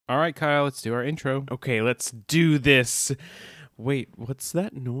All right, Kyle, let's do our intro. Okay, let's do this. Wait, what's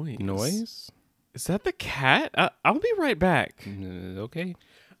that noise? Noise? Is that the cat? I'll be right back. Okay.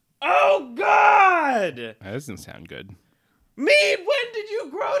 Oh, God! That doesn't sound good. Mead, when did you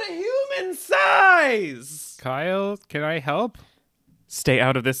grow to human size? Kyle, can I help? Stay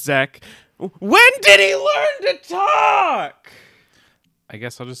out of this, Zach. When did he learn to talk? I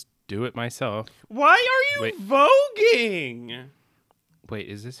guess I'll just do it myself. Why are you Wait. voguing? Wait,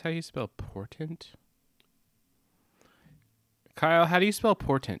 is this how you spell portent? Kyle, how do you spell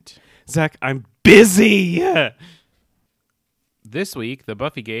portent? Zach, I'm busy. This week, the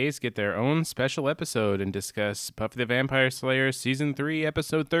Buffy gays get their own special episode and discuss Buffy the Vampire Slayer Season 3,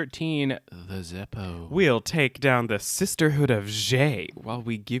 Episode 13, The Zeppo. We'll take down the Sisterhood of Jay while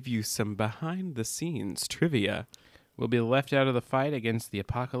we give you some behind-the-scenes trivia. We'll be left out of the fight against the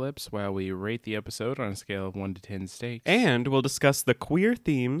apocalypse while we rate the episode on a scale of 1 to 10 stakes. And we'll discuss the queer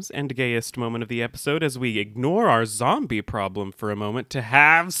themes and gayest moment of the episode as we ignore our zombie problem for a moment to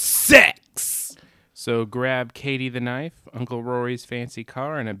have sex. So grab Katie the knife, Uncle Rory's fancy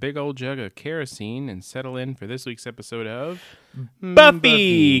car, and a big old jug of kerosene and settle in for this week's episode of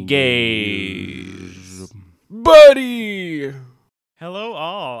Buffy Gays. Buddy! Hello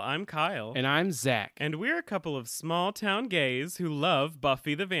all, I'm Kyle. And I'm Zach. And we're a couple of small-town gays who love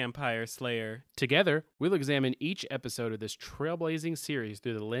Buffy the Vampire Slayer. Together, we'll examine each episode of this trailblazing series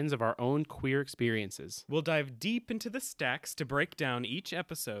through the lens of our own queer experiences. We'll dive deep into the stacks to break down each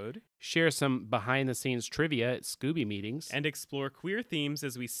episode, Share some behind-the-scenes trivia at Scooby meetings, and explore queer themes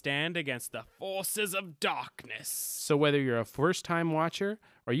as we stand against the forces of darkness. so whether you're a first-time watcher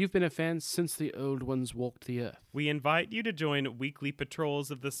or you've been a fan since the old ones walked the earth. We invite you to join weekly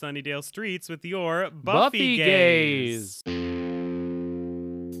patrols of the Sunnydale streets with your Buffy Buffy Gays.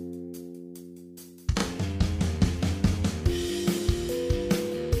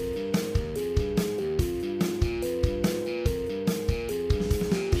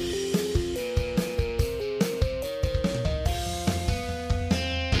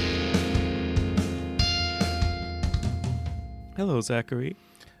 Hello, Zachary.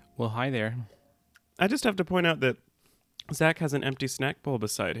 Well, hi there. I just have to point out that Zach has an empty snack bowl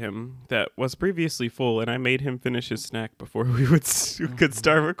beside him that was previously full, and I made him finish his snack before we could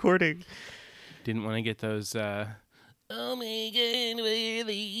start recording. Didn't want to get those, oh my god, we're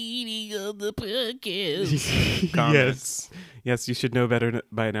the eating of the podcast comments. Yes, you should know better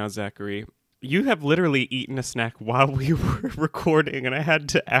by now, Zachary. You have literally eaten a snack while we were recording, and I had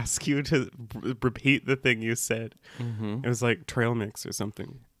to ask you to repeat the thing you said. Mm-hmm. It was like trail mix or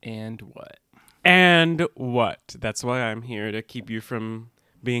something. And what? And what? That's why I'm here, to keep you from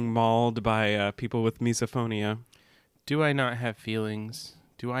being mauled by people with misophonia. Do I not have feelings?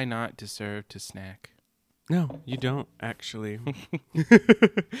 Do I not deserve to snack? No, you don't, actually.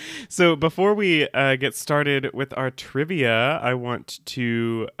 So before we get started with our trivia, I want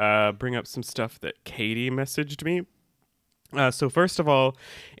to bring up some stuff that Katie messaged me. So first of all,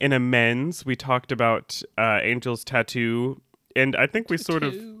 in amends, we talked about Angel's tattoo, and I think we sort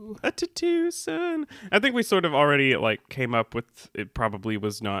of... A tattoo, son. I think we sort of already came up with it probably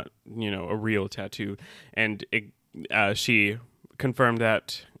was not, a real tattoo, and she confirmed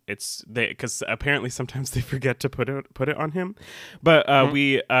that it's because apparently sometimes they forget to put it on him, but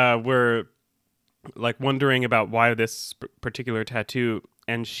we were wondering about why this particular tattoo,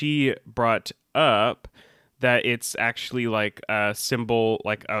 and she brought up that it's actually a symbol,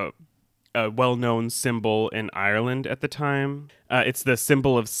 a well-known symbol in Ireland at the time. It's the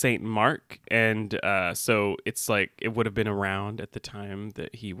symbol of Saint Mark, and so it's it would have been around at the time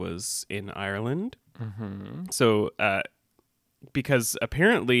that he was in Ireland. Mm-hmm. So because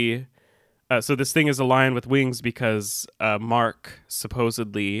apparently, so this thing is a lion with wings because Mark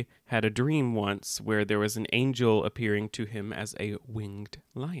supposedly had a dream once where there was an angel appearing to him as a winged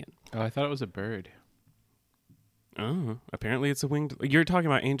lion. Oh, I thought it was a bird. Oh, apparently it's a winged... You're talking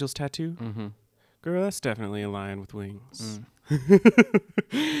about Angel's tattoo? Mm-hmm. Girl, that's definitely a lion with wings.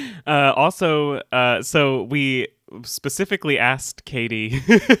 Mm. So we specifically asked Katie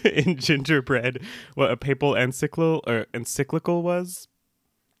in Gingerbread what a papal encyclical was.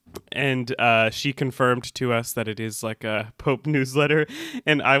 And she confirmed to us that it is a Pope newsletter,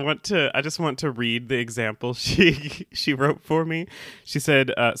 and I just want to read the example she wrote for me. She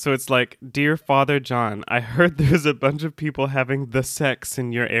said, so it's Dear Father John, I heard there's a bunch of people having the sex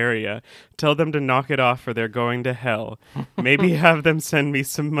in your area. Tell them to knock it off or they're going to hell. Maybe have them send me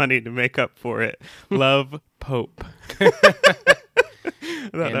some money to make up for it. Love, Pope. And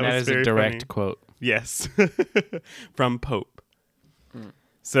that is a direct funny quote. Yes. From Pope.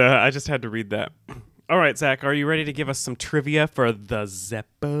 So I just had to read that. All right, Zach, are you ready to give us some trivia for the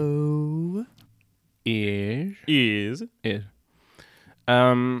Zeppo? Is.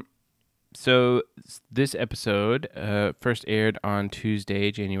 So this episode first aired on Tuesday,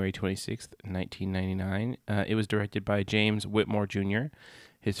 January 26th, 1999. It was directed by James Whitmore Jr.,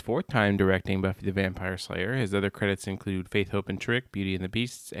 his fourth time directing Buffy the Vampire Slayer. His other credits include Faith, Hope, and Trick, Beauty and the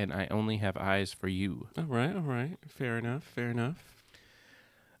Beasts, and I Only Have Eyes for You. All right. Fair enough.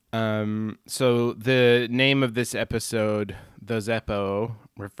 So the name of this episode, The Zeppo,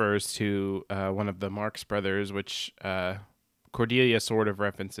 refers to one of the Marx brothers, which Cordelia sort of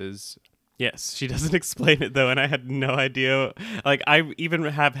references. Yes, she doesn't explain it, though, and I had no idea. Like, I even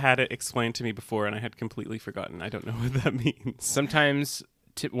have had it explained to me before, and I had completely forgotten. I don't know what that means. Sometimes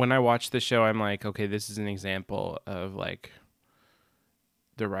when I watch the show, I'm like, okay, this is an example of, like,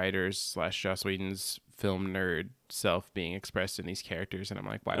 the writers / Joss Whedon's film nerd self being expressed in these characters, and I'm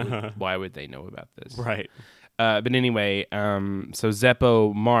like, why would they know about this? Right. But anyway, so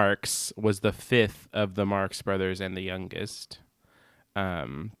Zeppo Marx was the fifth of the Marx brothers and the youngest.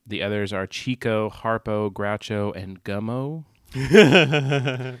 The others are Chico, Harpo, Groucho, and Gummo.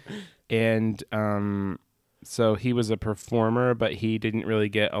 And so he was a performer, but he didn't really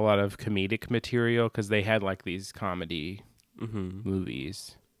get a lot of comedic material because they had like these comedy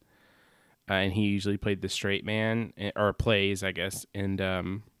movies. And he usually played the straight man, or plays, I guess,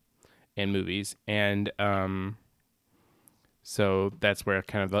 and movies. And so that's where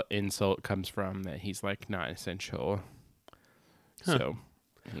kind of the insult comes from, that he's like not essential. Huh. So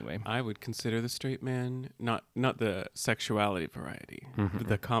anyway, I would consider the straight man not the sexuality variety, but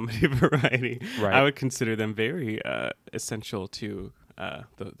the comedy variety. Right. I would consider them very essential to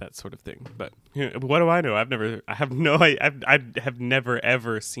that sort of thing. But what do I know? I have never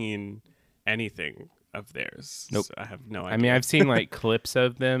ever seen anything of theirs. Nope. So I have no idea. I mean, I've seen like clips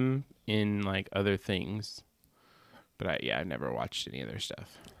of them in like other things, but I've never watched any of their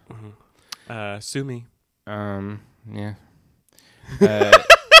stuff. Sue me. Yeah.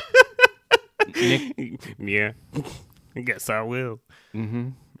 Nick. Yeah. I guess I will.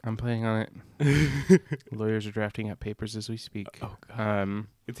 I'm planning on it. Lawyers are drafting up papers as we speak. Oh God.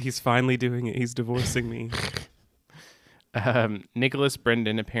 He's finally doing it. He's divorcing me. Nicholas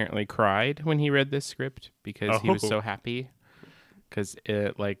Brendan apparently cried when he read this script because he was so happy, because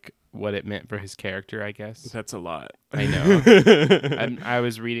like what it meant for his character, I guess. That's a lot. I know. I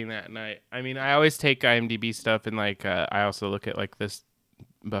was reading that, and I always take IMDb stuff, and like I also look at like this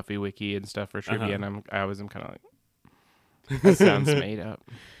Buffy wiki and stuff for trivia, and I'm kind of like, that sounds made up.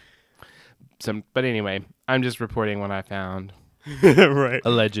 But anyway, I'm just reporting what I found. Right.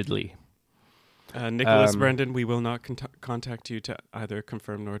 Allegedly. Nicholas Brendan, we will not contact you to either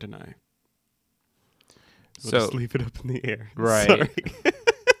confirm nor deny. We'll just leave it up in the air. Right. Sorry.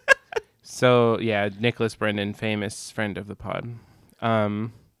 So, yeah, Nicholas Brendan, famous friend of the pod.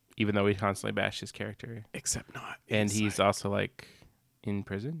 Even though we constantly bash his character. Except not. And he's also, like, in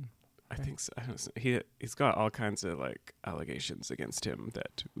prison. I think so. I don't know. He's got all kinds of, like, allegations against him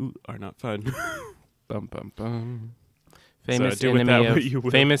that are not fun. Bum, bum, bum. Famous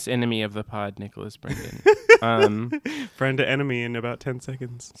enemy of the pod, Nicholas Brendan. Friend to enemy in about 10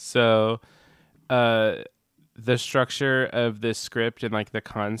 seconds. So, the structure of this script and like the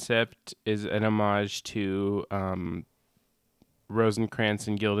concept is an homage to Rosencrantz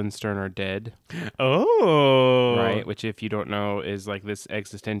and Guildenstern Are Dead. Oh, right. Which, if you don't know, is like this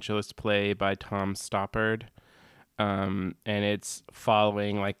existentialist play by Tom Stoppard. And it's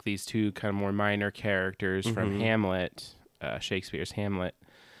following like these two kind of more minor characters from Hamlet. Shakespeare's Hamlet,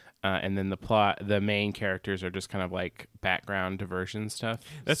 and then the main characters are just kind of like background diversion stuff.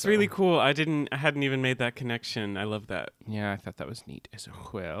 That's really cool. I hadn't even made that connection. I love that. Yeah, I thought that was neat as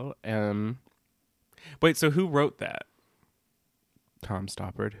well. Wait, so who wrote that? Tom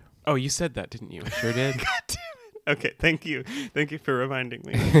Stoppard. Oh, you said that, didn't you? I sure did. God damn it. Okay, thank you for reminding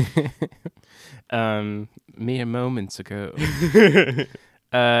me. Mere moments ago.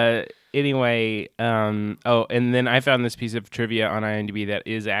 Anyway, and then I found this piece of trivia on IMDb that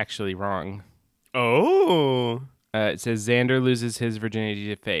is actually wrong. Oh. It says Xander loses his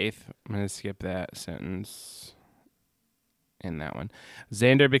virginity to Faith. I'm going to skip that sentence. And that one.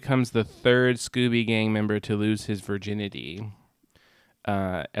 Xander becomes the third Scooby Gang member to lose his virginity,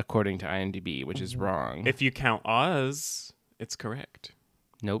 according to IMDb, which is wrong. If you count Oz, it's correct.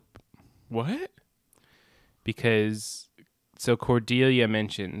 Nope. What? Because... So Cordelia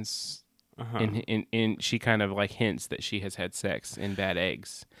mentions, in she kind of like hints that she has had sex in Bad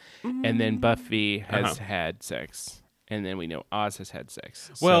Eggs, and then Buffy has had sex, and then we know Oz has had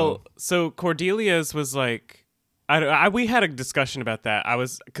sex. Well, so Cordelia's was like, we had a discussion about that.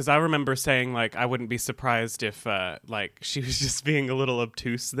 Because I remember saying like I wouldn't be surprised if like she was just being a little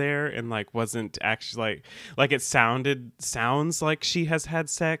obtuse there and like wasn't actually like it sounds like she has had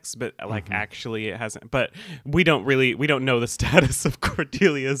sex, but like actually it hasn't. But we don't know the status of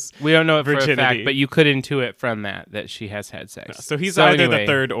Cordelia's. We don't know it virginity. for a fact, but you could intuit from that she has had sex. So he's either the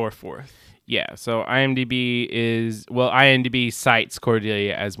third or fourth. Yeah. So IMDb cites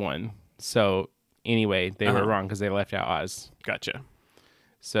Cordelia as one. So anyway, they were wrong because they left out Oz. Gotcha.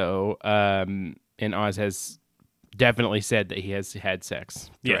 So, and Oz has definitely said that he has had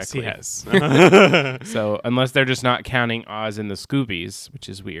sex directly. Yes, he has. So, unless they're just not counting Oz in the Scoobies, which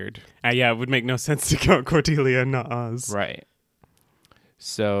is weird. Yeah, it would make no sense to count Cordelia and not Oz. Right.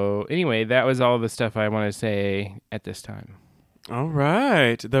 So, anyway, that was all the stuff I want to say at this time. All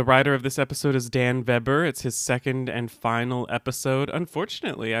right. The writer of this episode is Dan Weber. It's his second and final episode.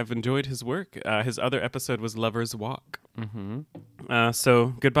 Unfortunately, I've enjoyed his work. His other episode was Lover's Walk. Mm-hmm.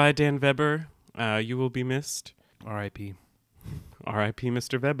 So goodbye, Dan Weber. You will be missed. R.I.P. R.I.P.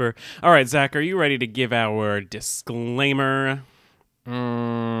 Mr. Weber. All right, Zach, are you ready to give our disclaimer?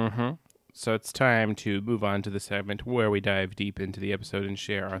 Mm-hmm. So it's time to move on to the segment where we dive deep into the episode and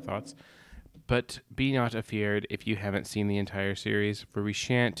share our thoughts. But be not afeared if you haven't seen the entire series, for we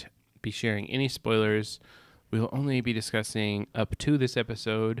shan't be sharing any spoilers. We will only be discussing up to this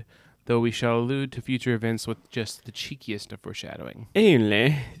episode, though we shall allude to future events with just the cheekiest of foreshadowing.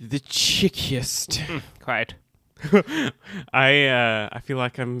 Only the cheekiest. Quiet. I feel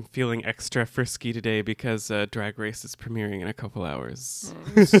like I'm feeling extra frisky today because Drag Race is premiering in a couple hours.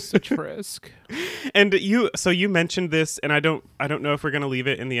 Such frisk. And you mentioned this, and I don't know if we're gonna leave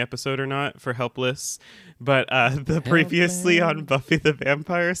it in the episode or not for Helpless, but the previously on Buffy the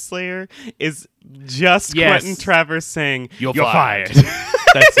Vampire Slayer is just Quentin Travers saying You're fired.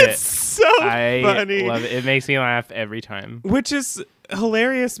 That's it. So funny. I love it. It makes me laugh every time. Which is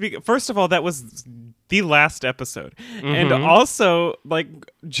hilarious. First of all, that was the last episode. Mm-hmm. And also, like,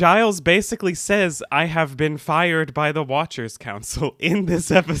 Giles basically says, I have been fired by the Watchers Council in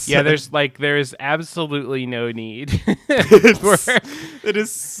this episode. Yeah, there's absolutely no need. It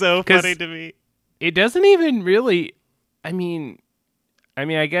is so funny to me. It doesn't even really, I mean,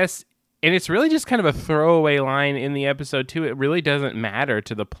 I guess, and it's really just kind of a throwaway line in the episode, too. It really doesn't matter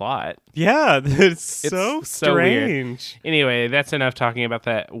to the plot. Yeah, it's so strange. Weird. Anyway, that's enough talking about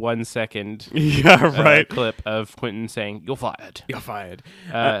that 1 second clip of Quentin saying, "You're fired. You're fired."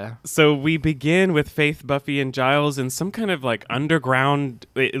 So we begin with Faith, Buffy, and Giles in some kind of like underground.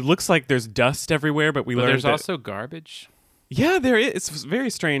 It looks like there's dust everywhere, but there's also garbage. Yeah, there is. It's very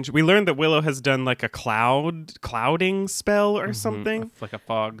strange. We learned that Willow has done like a clouding spell or something. Like a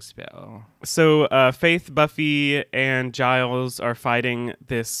fog spell. So Faith, Buffy, and Giles are fighting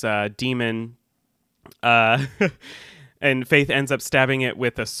this demon. And Faith ends up stabbing it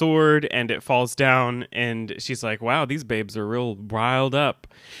with a sword, and it falls down, and she's like, wow, these babes are real riled up.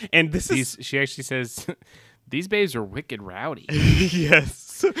 And she actually says... These babes are wicked rowdy.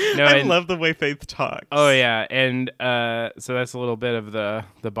 Yes. No, I love the way Faith talks. Oh, yeah. And so that's a little bit of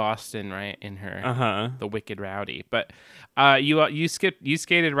the Boston, right, in her. The wicked rowdy. But you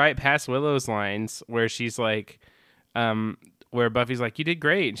skated right past Willow's lines where she's like, where Buffy's like, you did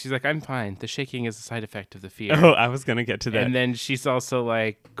great. And she's like, I'm fine. The shaking is a side effect of the fear. Oh, I was going to get to that. And then she's also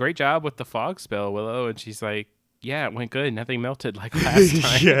like, great job with the fog spell, Willow. And she's like, yeah, it went good. Nothing melted like last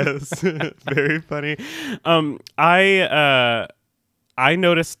time. Yes, very funny. I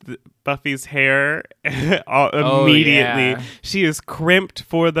noticed Buffy's hair immediately. Oh, yeah. She is crimped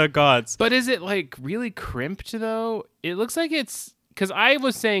for the gods. But is it like really crimped though? It looks like it's because I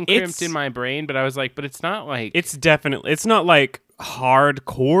was saying crimped in my brain, but I was like, but it's not like it's not like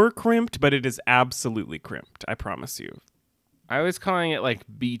hardcore crimped, but it is absolutely crimped. I promise you. I was calling it like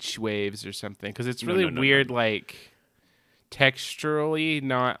beach waves or something because it's really weird, like texturally,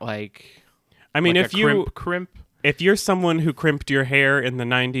 not like. I mean, like if you crimp, if you're someone who crimped your hair in the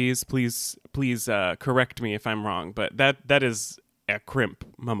 '90s, please correct me if I'm wrong. But that is a crimp,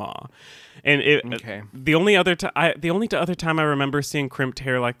 mama. And the only other time I remember seeing crimped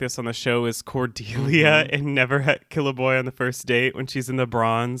hair like this on the show is Cordelia in Never Kill a Boy on the First Date when she's in the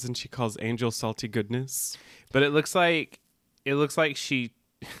bronze and she calls Angel salty goodness. But it looks like she,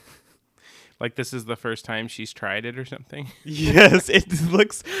 like this is the first time she's tried it or something. Yes, it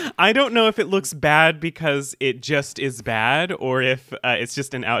looks. I don't know if it looks bad because it just is bad, or if it's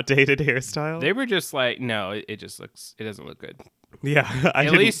just an outdated hairstyle. They were just like, no, it doesn't look good. Yeah,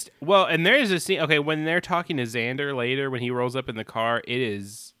 at least. Well, and there is a scene. Okay, when they're talking to Xander later, when he rolls up in the car, it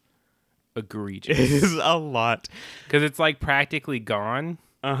is egregious. It is a lot because it's like practically gone.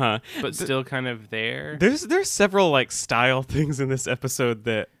 but still kind of there. There's several like style things in this episode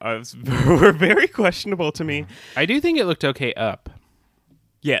that were very questionable to me. I do think it looked okay up.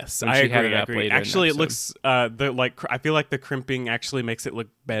 Yes, When I she had agree. it I up agree. later in the Actually, it episode. looks I feel like the crimping actually makes it look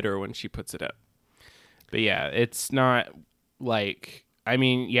better when she puts it up. But yeah, it's not like, I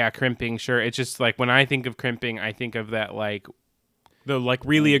mean, yeah, crimping, sure. It's just like when I think of crimping, I think of that like The like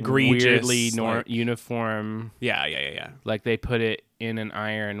really egregious, weirdly like, uniform. yeah. Like they put it in an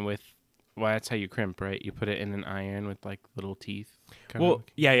iron with, well, that's how you crimp, right? You put it in an iron with like little teeth. Well,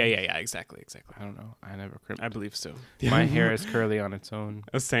 yeah, exactly. I don't know. I never crimped. I believe so. My hair is curly on its own.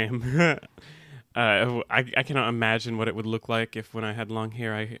 Same. I cannot imagine what it would look like if when I had long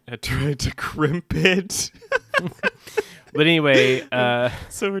hair I had tried to crimp it. But anyway,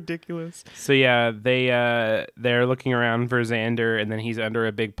 so ridiculous. so yeah, they're looking around for Xander, and then he's under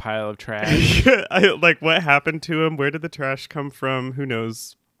a big pile of trash. Like, what happened to him? Where did the trash come from? Who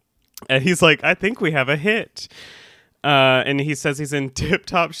knows? And he's like, I think we have a hit. And he says he's in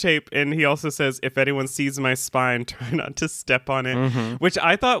tip-top shape, and he also says, if anyone sees my spine, try not to step on it, which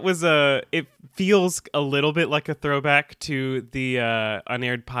I thought was it feels a little bit like a throwback to the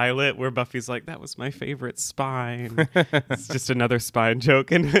unaired pilot where Buffy's like, that was my favorite spine. It's just another spine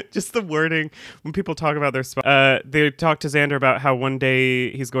joke. And just the wording, when people talk about their spine, they talk to Xander about how one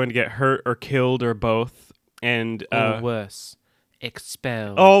day he's going to get hurt or killed or both. And Or worse,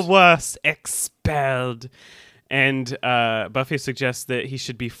 expelled. or worse, expelled. And Buffy suggests that he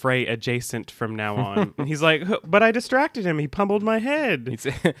should be Frey adjacent from now on. And he's like, but I distracted him. He pummeled my head.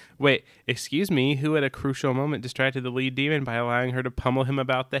 Wait, excuse me, who at a crucial moment distracted the lead demon by allowing her to pummel him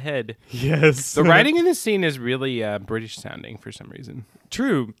about the head? Yes. The writing in this scene is really British sounding for some reason.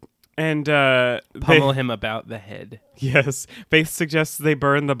 True. And Pummel him about the head. Yes. Faith suggests they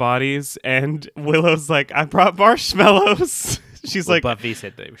burn the bodies. And Willow's like, I brought marshmallows. She's like, Buffy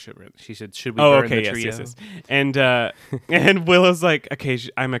said they should. She said, "Should we burn the trio?" yes. And Willow's like,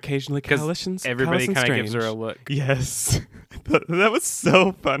 I'm occasionally callous. Everybody kind of gives her a look. Yes, that was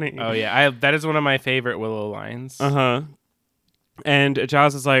so funny. Oh yeah, that is one of my favorite Willow lines. And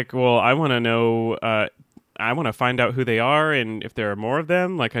Giles is like, well, I want to know. I want to find out who they are and if there are more of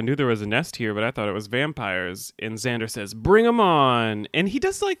them. Like, I knew there was a nest here, but I thought it was vampires. And Xander says, bring them on. And he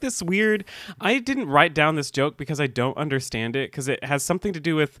does like this weird... I didn't write down this joke because I don't understand it, because it has something to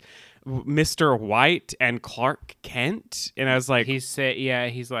do with Mr. White and Clark Kent. And I was like... He's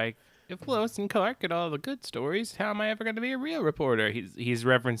like, if Lois and Clark get all the good stories, how am I ever going to be a real reporter? He's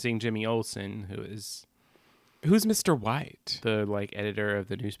referencing Jimmy Olsen, who is... Who's Mr. White? The editor of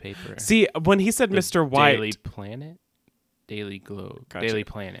the newspaper. See, when he said Mr. White, Daily Planet, Daily Globe, Gotcha. Daily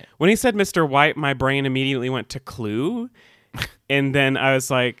Planet. When he said Mr. White, my brain immediately went to Clue, and then I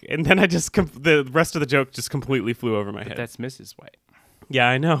was like, and then I just the rest of the joke just completely flew over my head. That's Mrs. White. Yeah,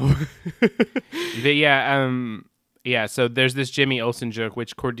 I know. Yeah. So there's this Jimmy Olsen joke,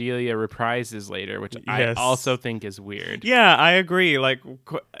 which Cordelia reprises later, which I also think is weird. Yeah, I agree. Like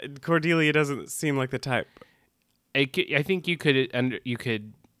Cordelia doesn't seem like the type. I think you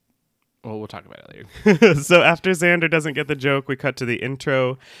could. Well, we'll talk about it later. So after Xander doesn't get the joke, we cut to the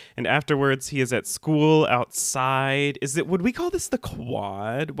intro, and afterwards he is at school outside. Would we call this the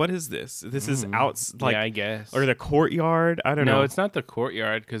quad? What is this? This is like, yeah, I guess, or the courtyard. I don't know. No, it's not the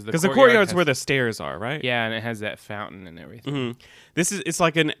courtyard because the courtyard's where the stairs are, right? Yeah, and it has that fountain and everything. It's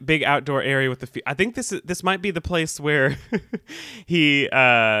like a big outdoor area with the. I think this might be the place where he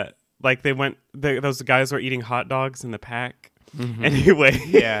like they went. Those guys were eating hot dogs in the pack. Anyway,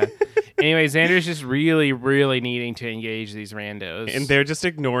 yeah. Anyway, Xander's just really, really needing to engage these randos, and they're just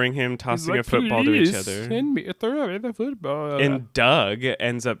ignoring him, tossing a football to each other. Send me the football. And Doug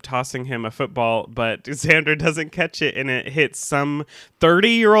ends up tossing him a football, but Xander doesn't catch it, and it hits some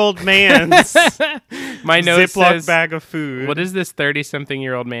 30-year-old man's My note Ziploc says, bag of food. What is this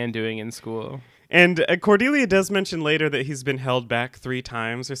 30-something-year-old man doing in school? And Cordelia does mention later that he's been held back 3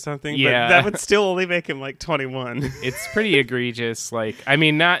 times or something. Yeah. But that would still only make him like 21. It's pretty egregious. Like, I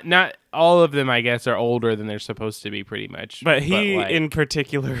mean, not all of them, I guess, are older than they're supposed to be, pretty much. But he, in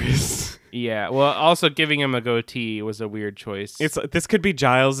particular, is. Yeah. Well, also giving him a goatee was a weird choice. This could be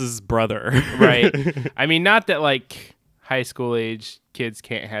Giles's brother, right? I mean, not that like high school age kids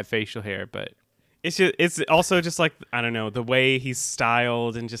can't have facial hair, but it's also just like, I don't know, the way he's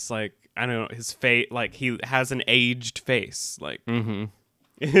styled and just like, I don't know, his face, like he has an aged face. Like, it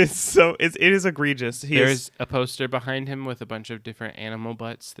is egregious. There's a poster behind him with a bunch of different animal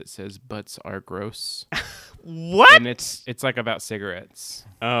butts that says "Butts are gross." What? And it's like about cigarettes.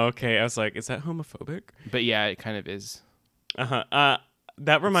 Oh, okay. I was like, is that homophobic? But yeah, it kind of is.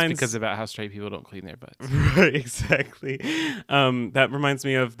 that reminds because about how straight people don't clean their butts. Right, exactly. That reminds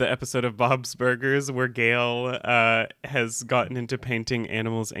me of the episode of Bob's Burgers where Gail has gotten into painting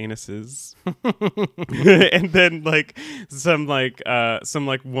animals' anuses, and then like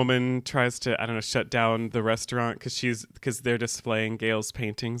some woman tries to, I don't know, shut down the restaurant because they're displaying Gail's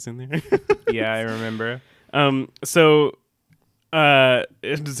paintings in there. Yeah, I remember. So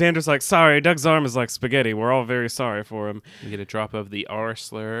Xander's like, sorry, Doug's arm is like spaghetti. We're all very sorry for him. We get a drop of the R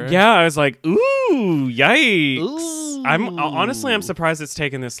slur. Yeah, I was like, ooh, yikes. Ooh. I'm surprised it's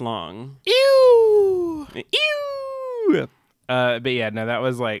taken this long. Ew. Ew. But yeah, no, that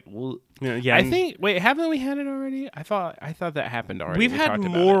was like. Yeah, I think. Wait, haven't we had it already? I thought that happened already. We've had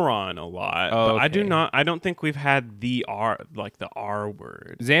moron a lot, oh, but okay. I don't think we've had the R, like the R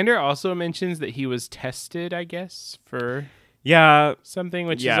word. Xander also mentions that he was tested, I guess, for something,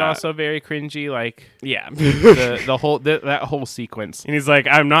 which is also very cringy. Like, the whole that whole sequence. And he's like,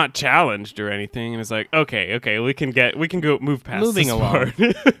 I'm not challenged or anything. And it's like, okay, we can go move past moving this along.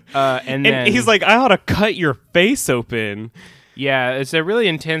 part. And then he's like, I ought to cut your face open. Yeah, it's a really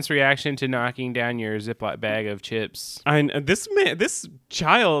intense reaction to knocking down your Ziploc bag of chips. This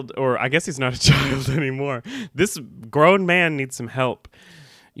child, or I guess he's not a child anymore. This grown man needs some help.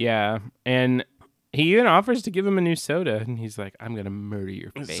 Yeah, and he even offers to give him a new soda, and he's like, I'm going to murder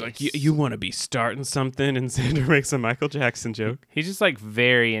your face. It's like, you want to be starting something? And Xander makes a Michael Jackson joke. He's just like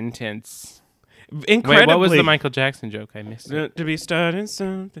very intense. Incredibly. Wait, what was the Michael Jackson joke? I missed it. To be starting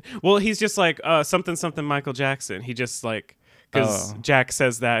something. Well, he's just like, something Michael Jackson. He just like, because Jack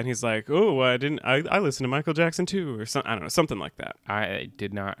says that, and he's like, oh, I listened to Michael Jackson too, or something. I don't know, something like that. I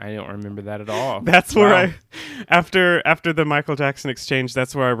don't remember that at all. That's where after the Michael Jackson exchange,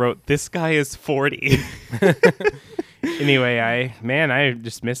 that's where I wrote, this guy is 40. Anyway, I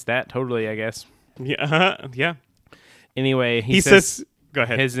just missed that totally, I guess. Yeah. Anyway, he says go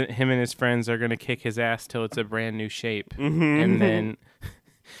ahead. Him and his friends are going to kick his ass till it's a brand new shape. Mm-hmm. And then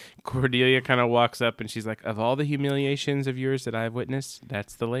Cordelia kind of walks up and she's like, of all the humiliations of yours that I've witnessed,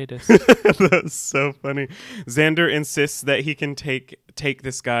 that's the latest. That's so funny. Xander insists that he can take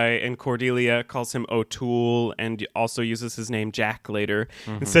this guy, and Cordelia calls him O'Toole and also uses his name Jack later,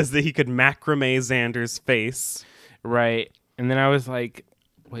 and says that he could macrame Xander's face. Right. And then I was like,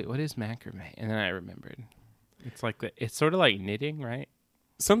 wait, what is macrame? And then I remembered. It's like it's sort of like knitting, right?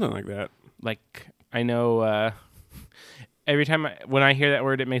 Something like that. Like, I know every time when I hear that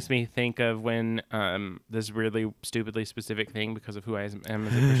word, it makes me think of when this really stupidly specific thing, because of who I am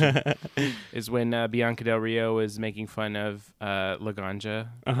as a person, is when Bianca Del Rio was making fun of Laganja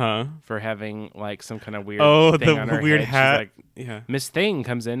for having like some kind of weird thing on her weird head. hat. She's like, Miss Thing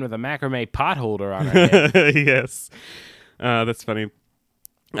comes in with a macrame pot holder on her head. Yes, that's funny.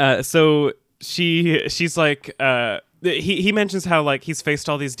 So she's like. He mentions how like he's faced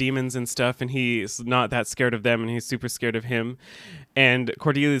all these demons and stuff, and he's not that scared of them, and he's super scared of him. And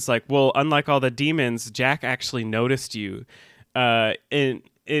Cordelia's like, well, unlike all the demons, Jack actually noticed you. And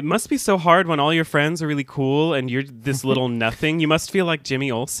it must be so hard when all your friends are really cool and you're this little nothing. You must feel like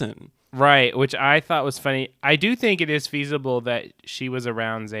Jimmy Olsen. Right, which I thought was funny. I do think it is feasible that she was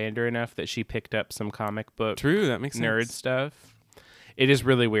around Xander enough that she picked up some comic book True, that makes nerd sense. Stuff. It is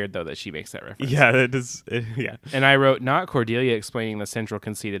really weird, though, that she makes that reference. Yeah, it is. Yeah. And I wrote, not Cordelia explaining the central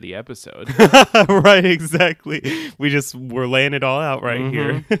conceit of the episode. Right, exactly. We're laying it all out right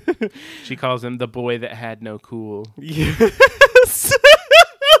here. She calls him the boy that had no cool. Yes.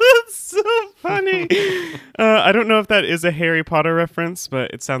 That's so funny. I don't know if that is a Harry Potter reference,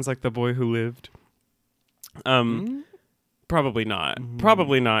 but it sounds like the boy who lived. Probably not.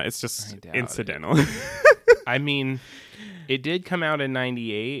 Probably not. It's just incidental. I mean... It did come out in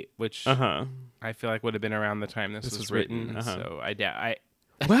 98, which I feel like would have been around the time this was written. So I doubt.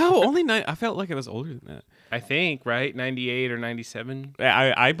 Well, only I felt like it was older than that. I think, right? 98 or 97.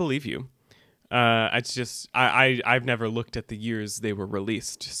 I believe you. It's just I've never looked at the years they were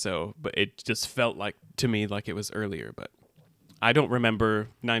released, so but it just felt like to me like it was earlier, but I don't remember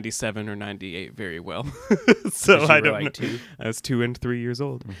 97 or 98 very well. So I don't know. I was 2 and 3 years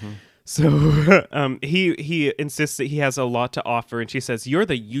old. So he insists that he has a lot to offer, and she says, you're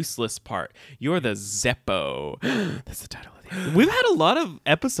the useless part. You're the Zeppo. That's the title of the episode. We've had a lot of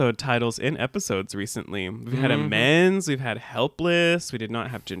episode titles in episodes recently. We've had Amends, we've had Helpless, we did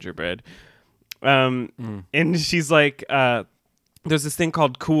not have Gingerbread. And she's like, there's this thing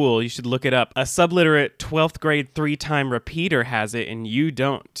called Cool, you should look it up. A subliterate 12th grade 3-time repeater has it, and you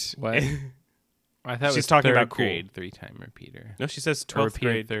don't. What? I thought she's talking about cool. Grade 3-time repeater. No, she says 12th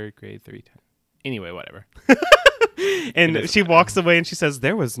grade. 3rd grade 3 times. Anyway, whatever. And she walks away and she says,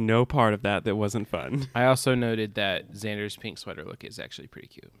 there was no part of that wasn't fun. I also noted that Xander's pink sweater look is actually pretty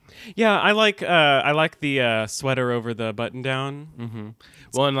cute. Yeah, I like the sweater over the button down. Mm-hmm.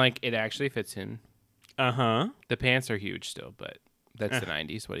 Well, and like it actually fits in. Uh-huh. The pants are huge still, but that's the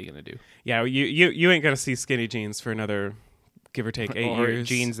 90s. What are you going to do? Yeah, you ain't going to see skinny jeans for another, give or take, 8 years.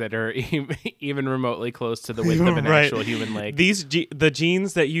 Jeans that are even remotely close to the width of an actual human leg. The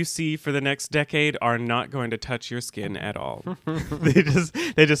jeans that you see for the next decade are not going to touch your skin at all.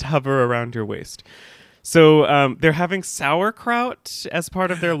 they just hover around your waist. So they're having sauerkraut as part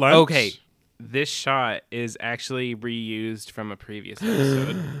of their lunch. Okay, this shot is actually reused from a previous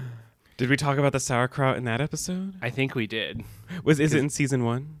episode. Did we talk about the sauerkraut in that episode? I think we did. Is it in season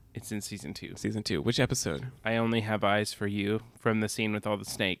 1? It's in season 2. Season 2. Which episode? I Only Have Eyes for You, from the scene with all the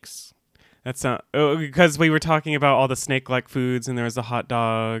snakes. That's not... Oh, because we were talking about all the snake-like foods, and there was the hot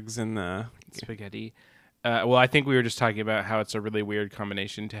dogs and the... Spaghetti. Well, I think we were just talking about how it's a really weird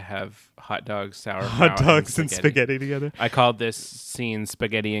combination to have hot dogs, sauerkraut, and spaghetti together. I called this scene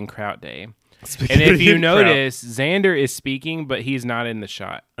Spaghetti and Kraut Day. Spaghetti and if you and notice, Xander is speaking, but he's not in the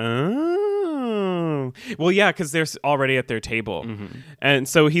shot. Oh. Well, yeah, because they're already at their table. Mm-hmm. And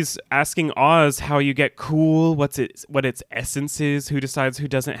so he's asking Oz how you get cool, what its essence is, who decides who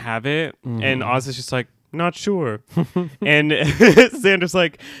doesn't have it. Mm-hmm. And Oz is just like, not sure. And Xander's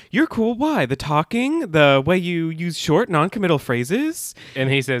like, you're cool. Why? The talking? The way you use short, non-committal phrases? And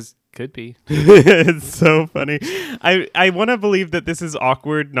he says, could be. It's so funny. I want to believe that this is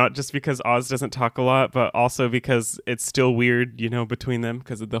awkward, not just because Oz doesn't talk a lot, but also because it's still weird, between them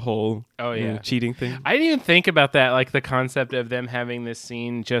because of the whole cheating thing. I didn't even think about that, like the concept of them having this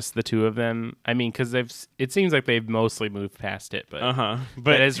scene, just the two of them. I mean, because it seems like they've mostly moved past it, but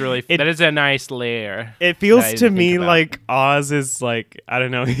But that is really that is a nice layer. It feels to me like Oz is like, I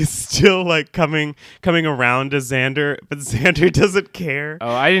don't know, he's still like coming around to Xander, but Xander doesn't care.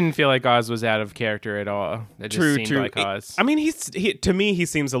 Oh, I didn't feel like Oz was out of character at all. That just seemed like Oz. I mean, to me, he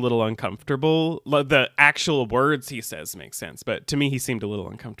seems a little uncomfortable. The actual words he says make sense, but to me, he seemed a little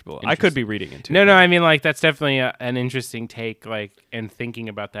uncomfortable. I could be reading into it. No, I mean, like, that's definitely an interesting take, like, and thinking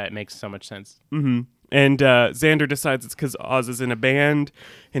about that, it makes so much sense. Mm-hmm. And Xander decides it's because Oz is in a band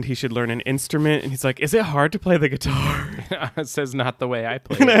and he should learn an instrument. And he's like, is it hard to play the guitar? It says not the way I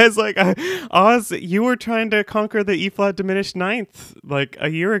play And it. I was like, Oz, you were trying to conquer the E-flat diminished ninth like a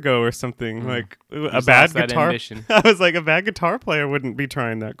year ago or something. Like a bad guitar. I was like, a bad guitar player wouldn't be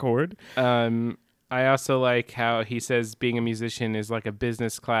trying that chord. I also like how he says being a musician is like a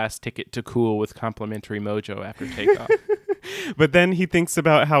business class ticket to cool with complimentary mojo after takeoff. But then he thinks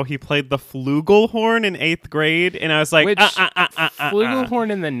about how he played the flugelhorn in 8th grade, and I was like,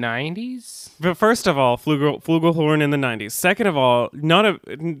 flugelhorn in the 90s? But first of all, flugelhorn in the 90s. Second of all,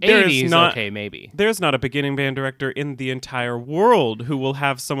 maybe. There's not a beginning band director in the entire world who will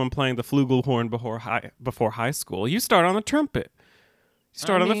have someone playing the flugelhorn before high school. You start on the trumpet. You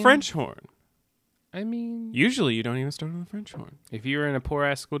start on the French horn. I mean, usually you don't even start on the French horn. If you were in a poor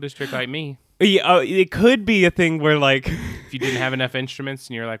ass school district like me. Yeah, it could be a thing where like if you didn't have enough instruments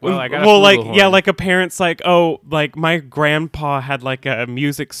and you're like, well, I got a flugelhorn. Like a parent's like, oh, like my grandpa had like a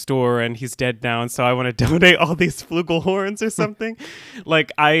music store and he's dead now, and so I want to donate all these flugelhorns or something.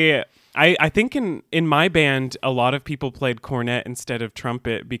 Like I think in my band, a lot of people played cornet instead of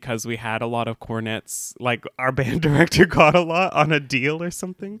trumpet because we had a lot of cornets. Like our band director got a lot on a deal or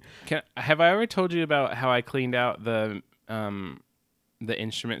something. Have I ever told you about how I cleaned out the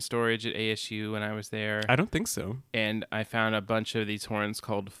instrument storage at ASU when I was there? I don't think so. And I found a bunch of these horns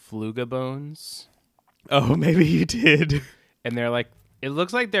called flugabones. Oh, maybe you did. And they're like, it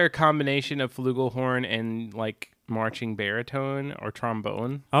looks like they're a combination of flugelhorn and like marching baritone or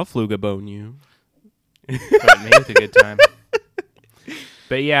trombone. I'll flugabone you. But maybe it's a good time.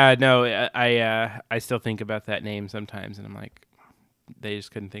 But yeah, no, I still think about that name sometimes, and I'm like, they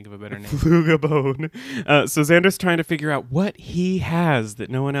just couldn't think of a better name. Flugabone. So Xander's trying to figure out what he has that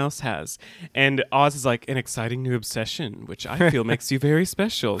no one else has. And Oz is like, an exciting new obsession, which I feel makes you very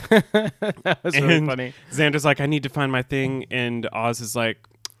special. That was really funny. Xander's like, I need to find my thing. And Oz is like,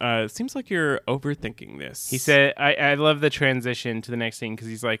 it seems like you're overthinking this. He said, I love the transition to the next scene because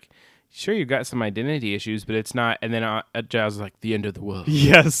he's like, sure, you've got some identity issues, but it's not. And then Giles is like, the end of the world.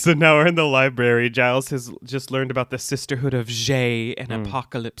 Yes, so now we're in the library. Giles has just learned about the Sisterhood of Jay, an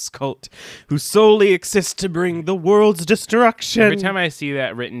apocalypse cult who solely exists to bring the world's destruction. Every time I see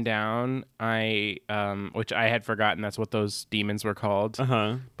that written down, which I had forgotten that's what those demons were called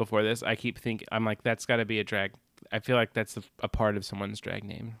before this, I keep thinking, I'm like, that's got to be a drag. I feel like that's a part of someone's drag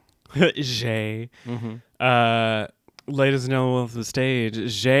name. Jay. Mm-hmm. Ladies and gentlemen, welcome to the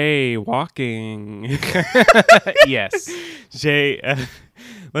stage. Jay walking. Yes. Jay, I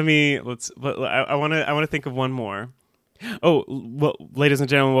want to think of one more. Oh, well, ladies and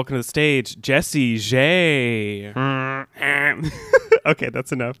gentlemen, welcome to the stage. Jesse Jay. Okay,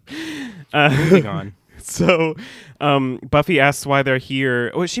 that's enough. Moving on. So, Buffy asks why they're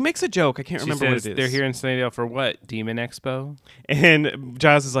here. Oh, she makes a joke. I can't remember what it is. They're here in Sunnydale for what? Demon Expo? And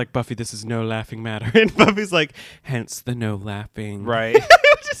Giles is like, Buffy, this is no laughing matter. And Buffy's like, hence the no laughing. Right.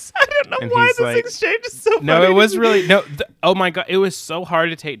 I don't know And why he's this like, exchange is so funny. No, it was really no. Oh my god, it was so hard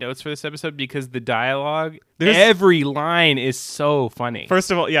to take notes for this episode because the dialogue, every line is so funny. First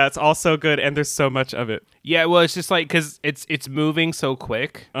of all, yeah, it's all so good, and there's so much of it. Yeah, well, it's just like because it's moving so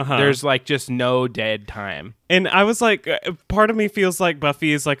quick. There's like just no dead time. And I was like, part of me feels like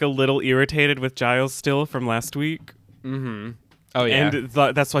Buffy is like a little irritated with Giles still from last week. Mm-hmm. Oh yeah, and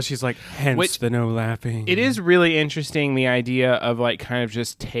that's why she's like, hence the no laughing. It is really interesting, the idea of like kind of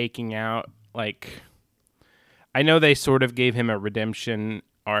just taking out like. I know they sort of gave him a redemption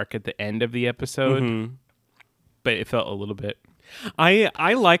arc at the end of the episode, but it felt a little bit.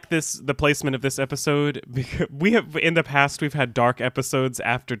 I like the placement of this episode because we have in the past we've had dark episodes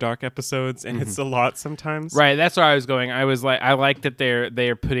after dark episodes, and it's a lot sometimes. Right, that's where I was going. I was like, I like that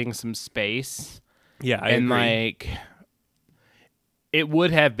they're putting some space. Yeah, I agree. Like, it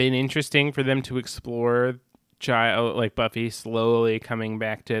would have been interesting for them to explore like Buffy slowly coming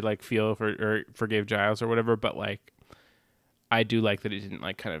back to like feel for or forgive Giles or whatever, but like I do like that it didn't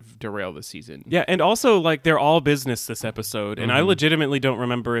like kind of derail the season. Yeah, and also like they're all business this episode, and I legitimately don't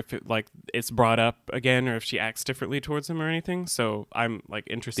remember if it's brought up again or if she acts differently towards him or anything. So I'm like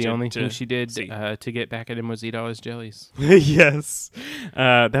interested. The only thing she did to get back at him was eat all his jellies. Yes,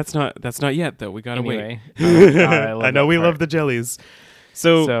 that's not yet though. We gotta wait. I know we love the jellies.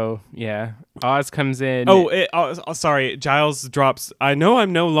 So yeah, Oz comes in. Sorry. Giles drops, I know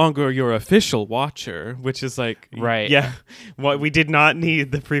I'm no longer your official watcher, which is like, right. Yeah, what we did not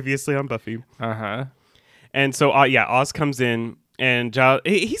need the previously on Buffy. And so, Oz comes in, and Giles,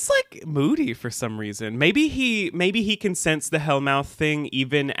 he's like moody for some reason. Maybe he can sense the Hellmouth thing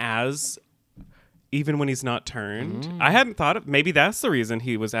even when he's not turned. I hadn't thought of, maybe that's the reason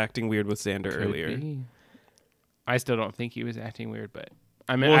he was acting weird with Xander earlier. I still don't think he was acting weird, but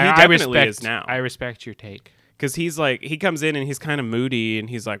I mean, well, he definitely is now. I respect your take. Because he's like, he comes in and he's kind of moody, and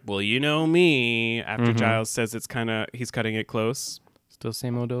he's like, well, you know me, after Giles says he's cutting it close. Still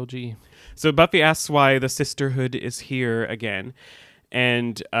same old OG. So Buffy asks why the sisterhood is here again.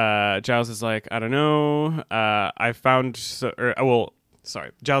 And Giles is like, I don't know.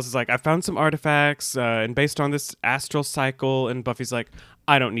 Giles is like, I found some artifacts, and based on this astral cycle. And Buffy's like,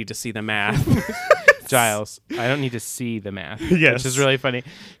 I don't need to see the math. Giles, I don't need to see the math. Yes. Which is really funny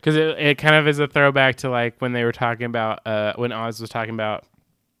because it kind of is a throwback to like when they were talking about when Oz was talking about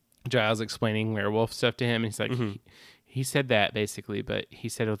Giles explaining werewolf stuff to him, and he's like, he said that basically, but he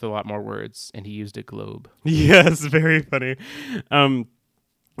said it with a lot more words, and he used a globe. Yes, very funny. And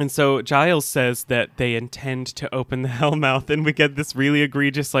so Giles says that they intend to open the Hellmouth, and we get this really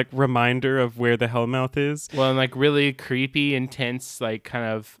egregious like reminder of where the Hellmouth is. Well, and like really creepy, intense, like kind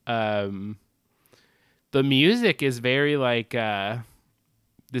of the music is very like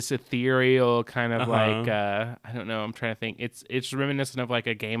this ethereal kind of like I don't know, I'm trying to think. It's reminiscent of like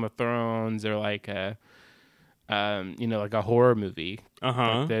a Game of Thrones or like a like a horror movie.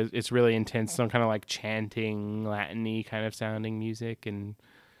 Like it's really intense, some kind of like chanting Latin-y kind of sounding music, and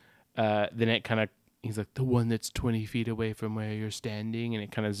then it kind of, he's like, the one that's 20 feet away from where you're standing, and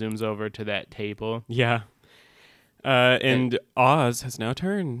it kind of zooms over to that table. Yeah. And Oz has now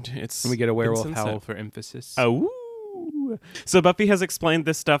turned. And we get a werewolf howl for emphasis. Oh. So Buffy has explained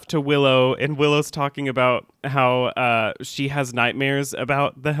this stuff to Willow, and Willow's talking about how she has nightmares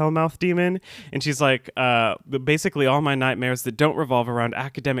about the Hellmouth demon, and she's like, basically all my nightmares that don't revolve around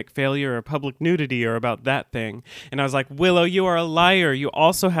academic failure or public nudity are about that thing. And I was like, Willow, you are a liar. You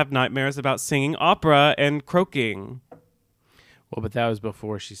also have nightmares about singing opera and croaking. Well, but that was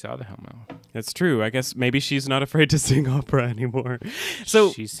before she saw the Hellmouth. That's true. I guess maybe she's not afraid to sing opera anymore.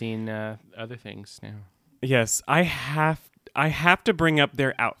 So she's seen other things now. Yes, I have to bring up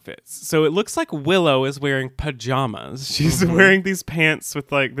their outfits. So it looks like Willow is wearing pajamas. She's wearing these pants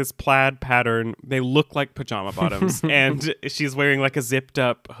with like this plaid pattern. They look like pajama bottoms. And she's wearing like a zipped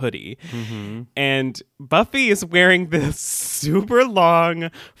up hoodie. And Buffy is wearing this super long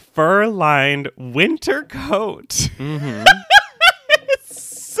fur lined winter coat.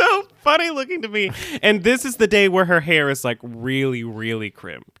 So funny looking to me. And this is the day where her hair is like really, really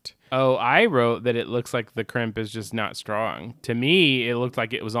crimped. Oh, I wrote that it looks like the crimp is just not strong. To me, it looked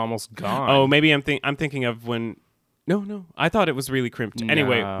like it was almost gone. Oh, maybe I'm thinking of when No. I thought it was really crimped.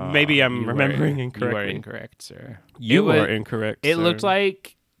 Anyway, maybe I'm remembering incorrectly. You are incorrect, sir. You are incorrect, It sir. looked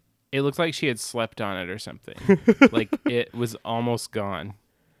like she had slept on it or something. Like it was almost gone.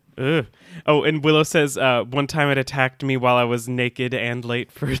 Ugh. Oh, and Willow says, one time it attacked me while I was naked and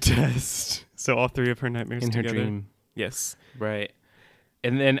late for a test. So all three of her nightmares In her together. dream. Yes. Right.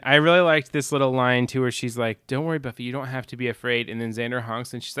 And then I really liked this little line too where she's like, "Don't worry, Buffy, you don't have to be afraid." And then Xander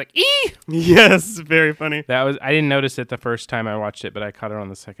honks and she's like, "Ee!" Yes, very funny. I didn't notice it the first time I watched it, but I caught it on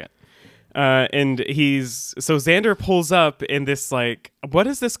the second. And Xander pulls up in this, like, what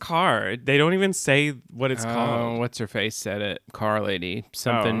is this car? They don't even say what it's called. What's her face said it? Car lady.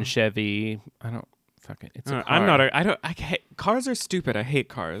 Something Chevy. I don't fucking it's a car. I hate, cars are stupid. I hate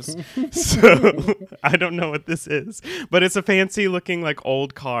cars. So I don't know what this is. But it's a fancy looking like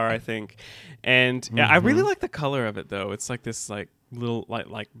old car, I think. And yeah, I really like the color of it though. It's like this like little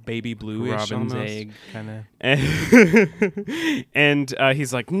like baby bluish Robin's almost. egg kind of. And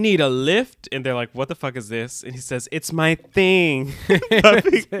he's like, "Need a lift?" And they're like, "What the fuck is this?" And he says, "It's my thing."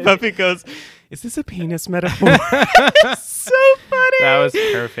 Buffy goes, "Is this a penis metaphor?" So funny. That was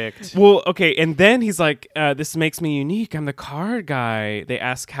perfect. Well, okay, and then he's like, "This makes me unique. I'm the car guy." They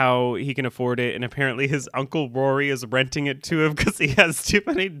ask how he can afford it, and apparently his uncle Rory is renting it to him because he has too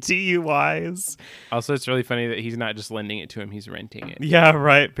many DUIs. Also, it's really funny that he's not just lending it to him; he's renting it. Yeah,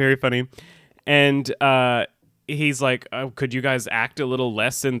 right. Very funny. And he's like, "Could you guys act a little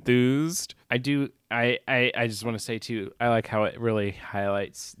less enthused?" I do. I just want to say too, I like how it really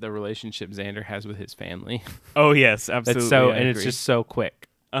highlights the relationship Xander has with his family. Oh yes, absolutely. It's just so quick.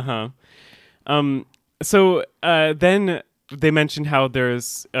 So then they mentioned how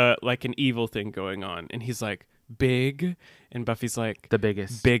there's like an evil thing going on, and he's like, "Big," and Buffy's like, The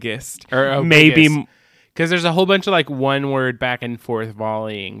biggest, or maybe. Because there's a whole bunch of like one word back and forth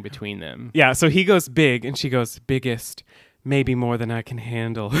volleying between them. Yeah, so he goes big and she goes biggest, maybe more than I can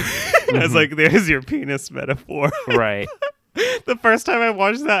handle. I was like, there's your penis metaphor. Right. The first time I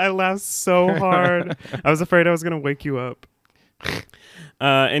watched that, I laughed so hard. I was afraid I was going to wake you up.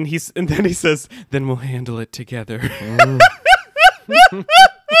 And then he says, "Then we'll handle it together."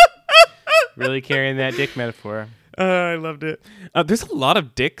 Really carrying that dick metaphor. I loved it. There's a lot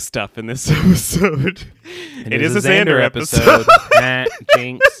of dick stuff in this episode. It is a Xander episode.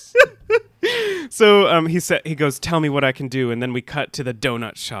 Jinx. So he goes, "Tell me what I can do," and then we cut to the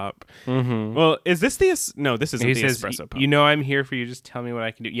donut shop. Mm-hmm. Well, is this no, this isn't the espresso pump. "You know I'm here for you. Just tell me what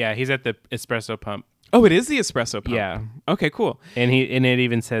I can do." Yeah, he's at the espresso pump. Oh, it is the espresso pump. Yeah. Okay, cool. And it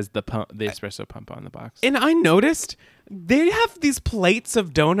even says the espresso pump on the box. And I noticed they have these plates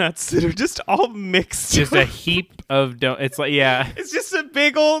of donuts that are just all mixed. Just a heap of donuts. It's like, yeah. It's just a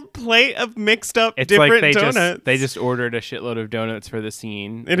big old plate of mixed up it's different like donuts. They just ordered a shitload of donuts for the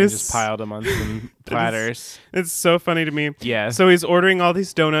scene. Just piled them on some platters. It's so funny to me. Yeah. So he's ordering all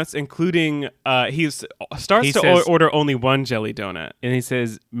these donuts, including he says, order only one jelly donut. And he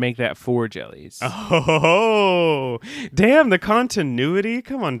says, "Make that 4 jellies." Oh, damn, the continuity.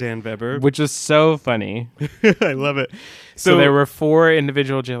 Come on, Dan Weber. Which is so funny. I love it. So there were 4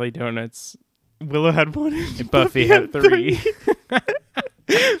 individual jelly donuts. Willow had one. And Buffy had 3.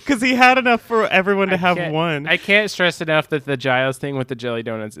 Because he had enough for everyone to have one. I can't stress enough that the Giles thing with the jelly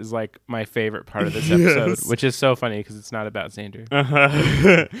donuts is like my favorite part of this episode, which is so funny because it's not about Xander.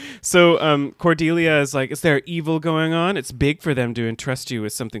 So Cordelia is like, "Is there evil going on? It's big for them to entrust you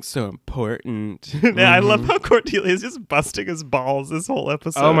with something so important." Mm-hmm. I love how Cordelia is just busting his balls this whole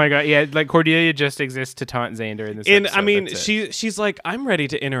episode. Oh my god, yeah, like Cordelia just exists to taunt Xander in this episode. And I mean, she's like, "I'm ready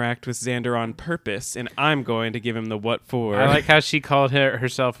to interact with Xander on purpose, and I'm going to give him the what for." I like how she called herself.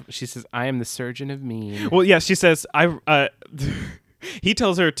 She says, "I am the surgeon of mean." Well, yeah, she says, he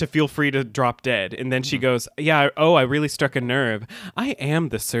tells her to feel free to drop dead, and then she goes, "Yeah, I really struck a nerve. I am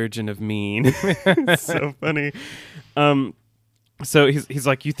the surgeon of mean." It's so funny. So he's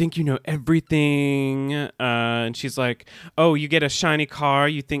like, "You think you know everything?" And she's like, "Oh, you get a shiny car.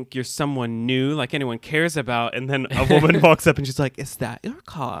 You think you're someone new, like anyone cares about." And then a woman walks up and she's like, "Is that your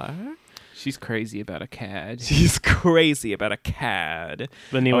car?" She's crazy about a cad. She's crazy about a cad.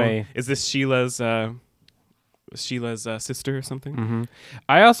 But anyway, is this Sheila's sister or something? Mm-hmm.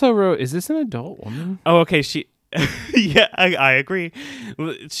 I also wrote, "Is this an adult woman?" Oh, okay. Yeah, I agree.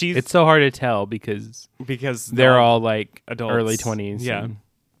 It's so hard to tell because they're all like adults. early 20s. Yeah.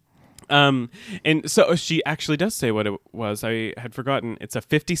 And so she actually does say what it was. I had forgotten. It's a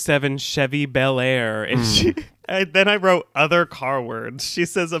 57 Chevy Bel Air. And then I wrote other car words. She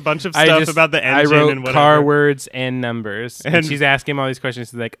says a bunch of stuff about the engine I wrote and whatever. car words and numbers. And she's asking him all these questions.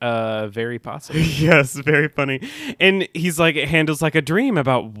 She's like, very possible. Yes, very funny. And he's like, it handles like a dream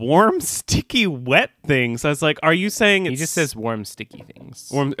about warm, sticky, wet things. I was like, are you saying He just says warm, sticky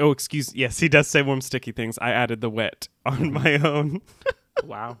things. Yes, he does say warm, sticky things. I added the wet on my own.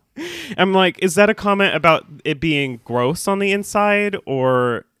 Wow. I'm like, is that a comment about it being gross on the inside,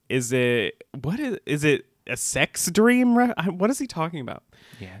 or is it it a sex dream? What is he talking about?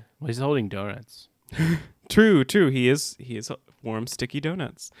 Yeah. Well, he's holding donuts. True. He is warm, sticky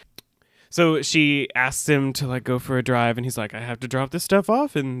donuts. So she asks him to like go for a drive, and he's like, I have to drop this stuff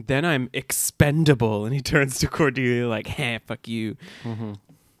off, and then I'm expendable. And he turns to Cordelia like, hey, fuck you. Mm-hmm.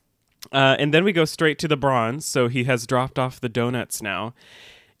 And then we go straight to the bronze. So he has dropped off the donuts now.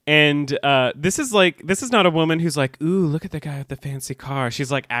 And this is not a woman who's like, ooh, look at the guy with the fancy car.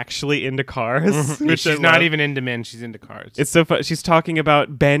 She's like actually into cars. Mm-hmm. She's not even into men. She's into cars. It's so fun. She's talking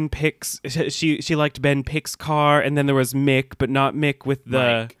about Ben Pick's. She liked Ben Pick's car. And then there was Mick, but not Mick with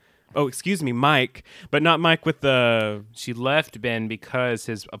the... Mike. Oh, excuse me, Mike. But not Mike with the... She left Ben because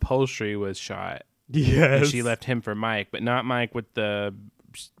his upholstery was shot. Yes. And she left him for Mike, but not Mike with the...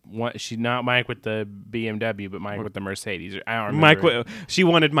 not Mike with the BMW, but Mike with the Mercedes. I don't remember. She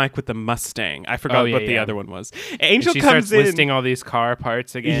wanted Mike with the Mustang. I forgot what the other one was. Angel she comes starts in, listing all these car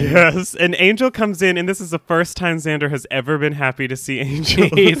parts again. Yes, and Angel comes in, and this is the first time Xander has ever been happy to see Angel.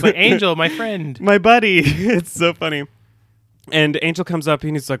 He's like, Angel, my friend, my buddy. It's so funny. And Angel comes up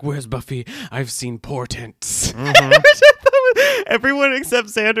and he's like, where's Buffy? I've seen portents. Mm-hmm. Everyone except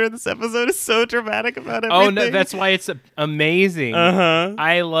Xander in this episode is so dramatic about everything. Oh, no, that's why it's amazing. Uh-huh.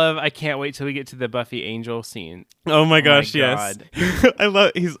 I can't wait till we get to the Buffy Angel scene. Oh my gosh, yes.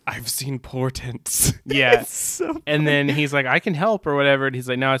 I've seen portents. Yeah. So funny. And then he's like, I can help or whatever. And he's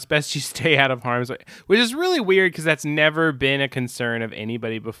like, no, it's best you stay out of harm's way. Which is really weird because that's never been a concern of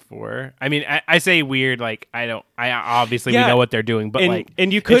anybody before. I mean, I say weird, like, obviously we know what they're doing, but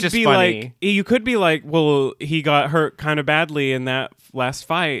and you could be like, well, he got hurt kind of badly in that last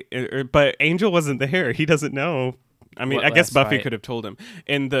fight, but Angel wasn't there. He doesn't know. I mean, I guess Buffy could have told him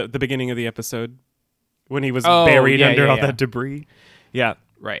in the beginning of the episode when he was buried under all that debris. Yeah.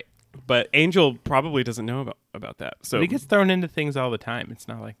 Right. But Angel probably doesn't know about that. So but he gets thrown into things all the time. It's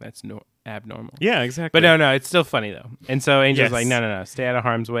not like that's abnormal. Yeah, exactly. But no, it's still funny though. And so Angel's like, no, stay out of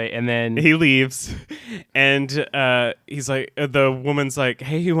harm's way. And then he leaves, and he's like, the woman's like,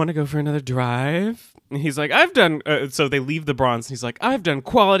 hey, you want to go for another drive? And he's like, I've done. So they leave the bronze. And he's like, I've done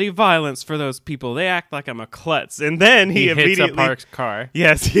quality violence for those people. They act like I'm a klutz. And then he immediately hits a parked car.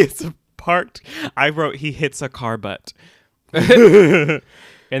 Yes, he hits a parked. I wrote he hits a car butt.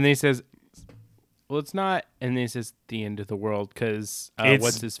 And then he says, well, it's not. And then he says, the end of the world, because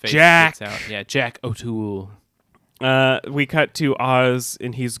what's his face? Jack. Out. Yeah, Jack O'Toole. We cut to Oz,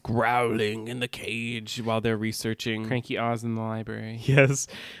 and he's growling in the cage while they're researching. Cranky Oz in the library. Yes.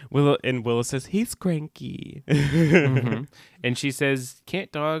 Willow says, he's cranky. Mm-hmm. And she says,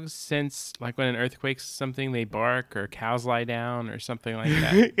 can't dogs sense, like when an earthquake's something, they bark, or cows lie down, or something like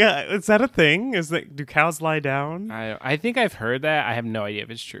that? Yeah, is that a thing? Do cows lie down? I think I've heard that. I have no idea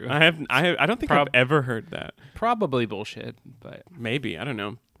if it's true. I don't think I've ever heard that. Probably bullshit, but maybe. I don't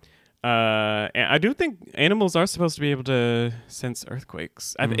know. And I do think animals are supposed to be able to sense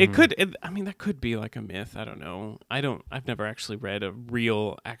earthquakes. That could be like a myth. I don't know. I've never actually read a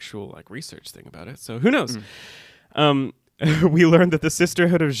real, actual like research thing about it. So who knows? We learned that the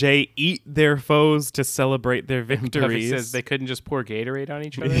Sisterhood of Jay eat their foes to celebrate their victories. Buffy says they couldn't just pour Gatorade on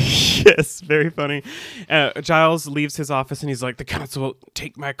each other. Yes, very funny. Giles leaves his office and he's like, the council will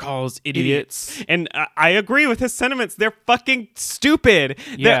take my calls, idiots. And I agree with his sentiments. They're fucking stupid.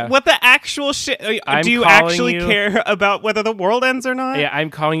 Yeah. What the actual shit? Do you actually care about whether the world ends or not? Yeah, I'm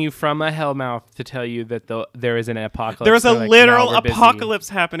calling you from a hellmouth to tell you that there is an apocalypse. There is a literal apocalypse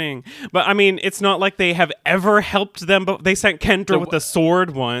happening. But I mean, it's not like they have ever helped them, but they sent Kendra with a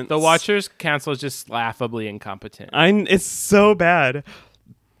sword once. The Watchers Council is just laughably incompetent. It's so bad.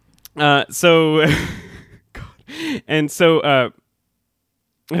 God. And so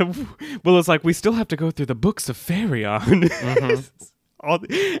Willow's like, we still have to go through the books of Farion.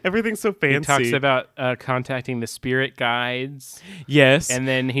 Mm-hmm. Everything's so fancy. He talks about contacting the spirit guides. Yes. And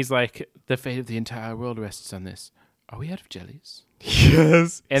then he's like, the fate of the entire world rests on this. Are we out of jellies?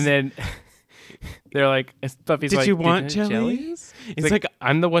 Yes. And then they're like, Buffy's Did you want jellies? It's like,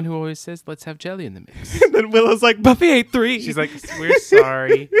 I'm the one who always says, let's have jelly in the mix. And then Willow's like, Buffy ate 3. She's like, we're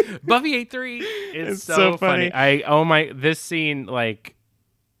sorry. Buffy ate 3. It's so funny. This scene, like,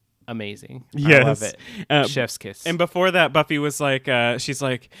 amazing. Yes. I love it. Chef's kiss. And before that, Buffy was like, she's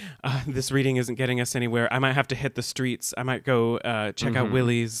like, this reading isn't getting us anywhere. I might have to hit the streets. I might go check out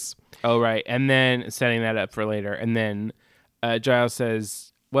Willie's. Oh, right. And then setting that up for later. And then Giles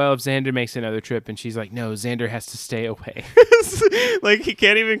says, well, if Xander makes another trip, and she's like, no, Xander has to stay away. Like, he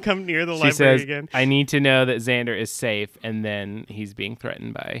can't even come near the library says, again. I need to know that Xander is safe, and then he's being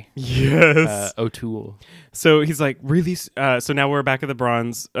threatened by O'Toole. So he's like, really? So now we're back at the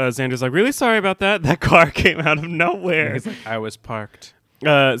Bronze. Xander's like, really sorry about that. That car came out of nowhere. He's like, I was parked.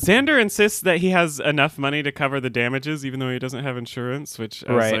 Xander insists that he has enough money to cover the damages, even though he doesn't have insurance, which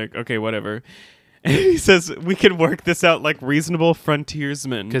I was like, okay, whatever. And he says, we can work this out like reasonable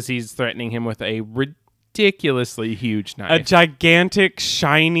frontiersmen. Because he's threatening him with a ridiculously huge knife. A gigantic,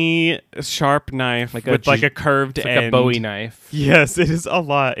 shiny, sharp knife with a curved end. Like a Bowie knife. Yes, it is a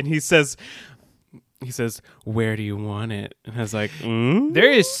lot. And he says, where do you want it? And I was like,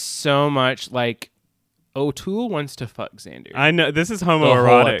 There is so much, like, O'Toole wants to fuck Xander. I know, this is the whole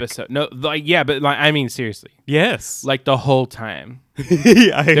homoerotic. episode. No, like, yeah, but like, I mean, seriously. Yes. Like, the whole time.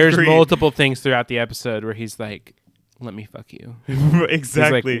 There's multiple things throughout the episode where he's like, let me fuck you.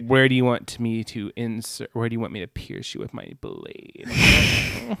 Exactly. He's like, where do you want me to insert? Where do you want me to pierce you with my blade?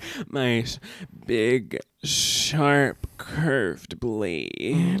 My big, sharp, curved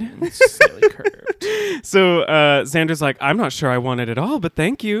blade. Silly curved. So Xander's like, I'm not sure I want it at all, but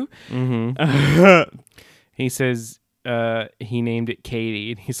thank you. He says he named it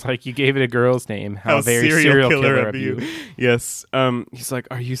Katie. And he's like, you gave it a gir's name. How very serial killer of you. Yes. He's like,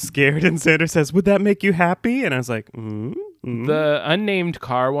 are you scared? And Xander says, would that make you happy? And I was like, The unnamed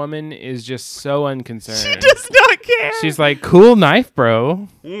car woman is just so unconcerned. She does not care. She's like, cool knife, bro.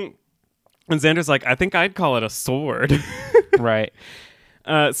 And Xander's like, I think I'd call it a sword. Right.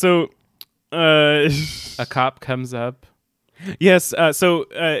 So a cop comes up. Yes, so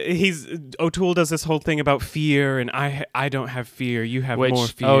O'Toole does this whole thing about fear, and I don't have fear. You have more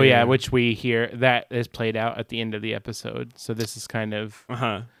fear. Oh yeah, which we hear that is played out at the end of the episode. So this is kind of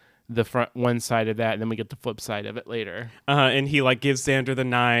the front one side of that, and then we get the flip side of it later. And he like gives Xander the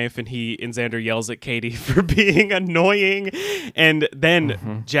knife, and Xander yells at Katie for being annoying, and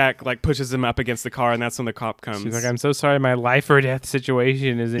then Jack like pushes him up against the car, and that's when the cop comes. She's like, I'm so sorry, my life or death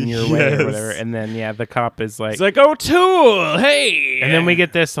situation is in your way or whatever. And then the cop is like, he's like, O'Toole, hey. And then we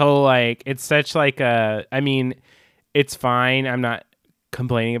get this whole like, it's such like a, I mean, it's fine. I'm not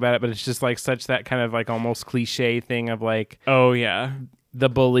complaining about it, but it's just like such that kind of like almost cliche thing of like, oh yeah, the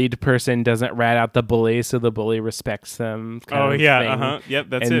bullied person doesn't rat out the bully, so the bully respects them. Oh yeah, yep,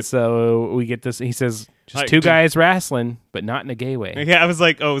 that's it. And so we get this. He says, just two guys wrestling, but not in a gay way. Yeah, I was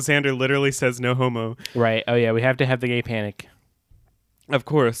like, oh, Xander literally says no homo. Right. Oh yeah, we have to have the gay panic. Of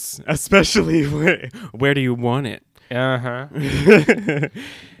course, especially where do you want it?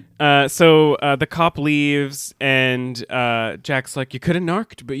 So the cop leaves, and Jack's like, you could have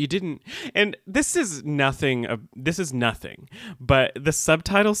narked, but you didn't. And this is nothing. But the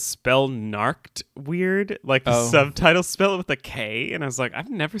subtitles spell narked weird. Like the subtitles spell it with a K, and I was like, I've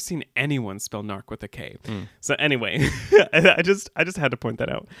never seen anyone spell narc with a K. So anyway, I just had to point that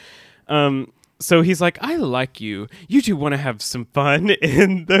out. So he's like, I like you. You two want to have some fun.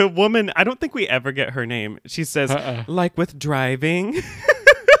 And the woman, I don't think we ever get her name. She says, like with driving.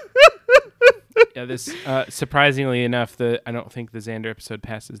 Yeah, this surprisingly enough, I don't think the Xander episode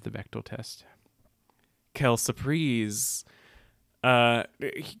passes the Bechdel test. Quelle surprise.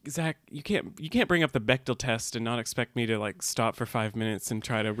 Zach, you can't bring up the Bechdel test and not expect me to like stop for 5 minutes and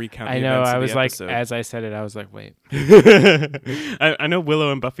try to recount the events of the episode. As I said it, I was like, wait. I know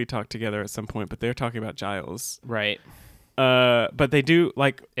Willow and Buffy talk together at some point, but they're talking about Giles. Right. But they do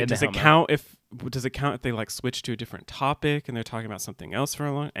like, does it count if they like switch to a different topic and they're talking about something else for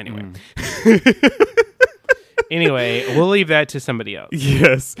a long anyway. Anyway, we'll leave that to somebody else.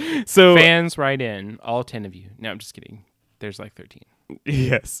 Yes. So fans write in, all 10 of you. No, I'm just kidding. There's like 13.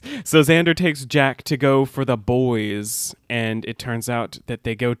 Yes. So Xander takes Jack to go for the boys, and it turns out that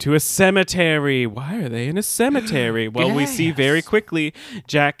they go to a cemetery. Why are they in a cemetery? Well, we see very quickly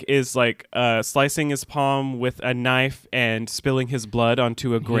Jack is like slicing his palm with a knife and spilling his blood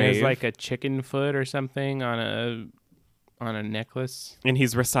onto a grave. He has like a chicken foot or something on a necklace. And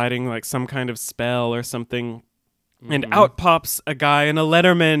he's reciting like some kind of spell or something. And out pops a guy in a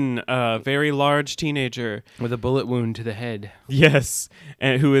Letterman, a very large teenager. With a bullet wound to the head. Yes,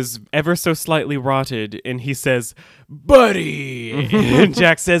 and who is ever so slightly rotted. And he says, buddy! And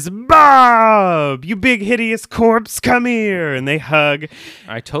Jack says, Bob! You big hideous corpse, come here! And they hug.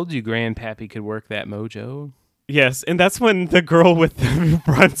 I told you Grandpappy could work that mojo. Yes, and that's when the girl with them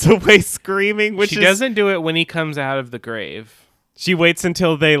runs away screaming. She doesn't do it when he comes out of the grave. She waits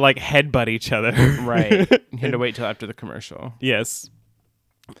until they like headbutt each other. Right. You had to wait till after the commercial. Yes.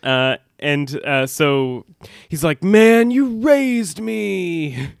 So he's like, man, you raised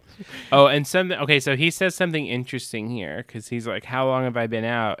me. Oh, and something. Okay, so he says something interesting here because he's like, how long have I been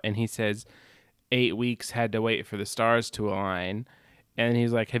out? And he says 8 weeks, had to wait for the stars to align. And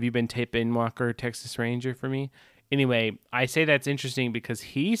he's like, have you been taping Walker, Texas Ranger for me? Anyway, I say that's interesting because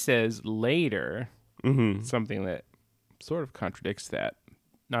he says later something that sort of contradicts that.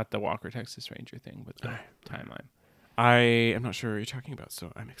 Not the Walker, Texas Ranger thing, but the timeline. I am not sure what you're talking about,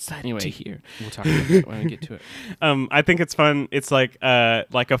 so I'm excited to hear. We'll talk about that when we get to it. I think it's fun. It's like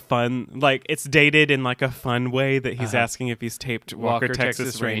a fun, like it's dated in like a fun way that he's asking if he's taped Walker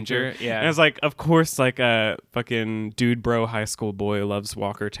Texas Ranger. Yeah. And it's like, of course, like a fucking dude bro high school boy loves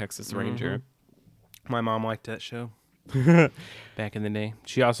Walker Texas Ranger. My mom liked that show back in the day.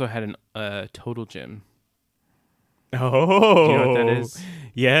 She also had a Total Gym. Oh. Do you know what that is?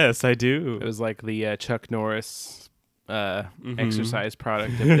 Yes, I do. It was like the Chuck Norris exercise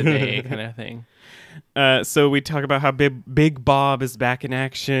product of the day kind of thing. So we talk about how Big Bob is back in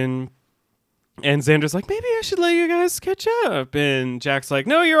action. And Xander's like, maybe I should let you guys catch up. And Jack's like,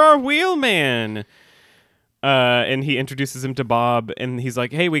 no, you're our wheelman. And he introduces him to Bob. And he's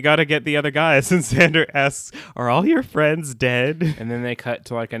like, hey, we got to get the other guys. And Xander asks, are all your friends dead? And then they cut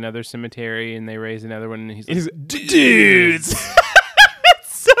to like another cemetery and they raise another one. And he's like, dudes.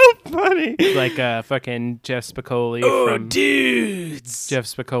 So funny. Like fucking Jeff Spicoli from dudes. Jeff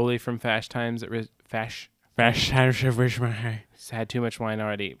Spicoli from Fast Times at Fast Times at Ridgemont High. Had too much wine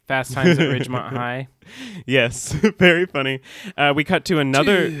already. Fast Times at Ridgemont High. Yes, very funny. We cut to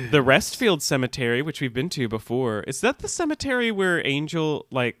the Restfield Cemetery, which we've been to before. Is that the cemetery where Angel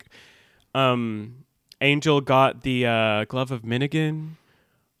got the glove of Minnigan?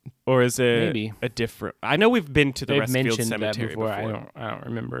 Or is it maybe a different? I know we've been to the Restfield Cemetery before. I don't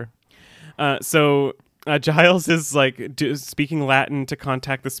remember. So Giles is like speaking Latin to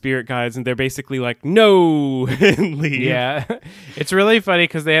contact the spirit guides, and they're basically like, "No," and leave. Yeah, it's really funny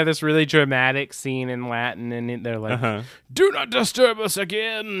because they have this really dramatic scene in Latin, and they're like, "Do not disturb us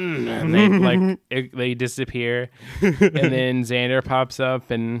again," and they disappear, and then Xander pops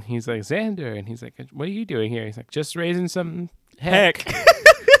up, and he's like, "Xander," and he's like, "What are you doing here?" He's like, "Just raising some heck."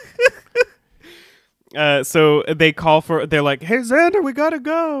 So they they're like, hey, Xander, we gotta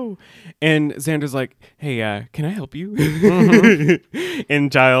go. And Xander's like, hey, can I help you?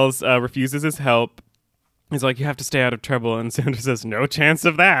 And Giles refuses his help. He's like, you have to stay out of trouble. And Xander says, no chance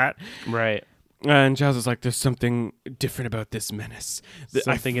of that. Right. And Giles is like, there's something different about this menace.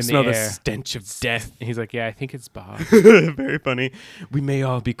 Something in the smell air. the stench of death. He's like, yeah, I think it's Bob. Very funny. We may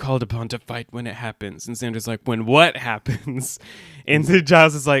all be called upon to fight when it happens. And Xander's like, when what happens? And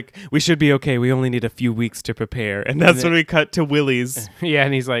Giles is like, we should be okay. We only need a few weeks to prepare. And that's when we cut to Willie's. Yeah,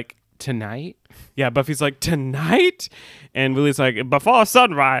 and he's like, tonight? Yeah, Buffy's like, tonight? And Willie's like, before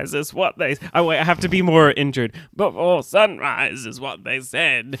sunrise is what they... Oh, wait, I have to be more injured. Before sunrise is what they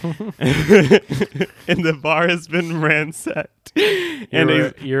said. And the bar has been ransacked.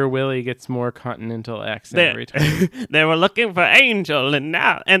 And your Willie gets more continental accent every time. They were looking for Angel, and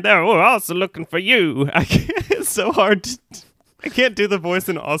they were also looking for you. It's so hard I can't do the voice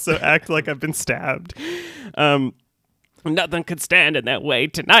and also act like I've been stabbed. Nothing could stand in that way.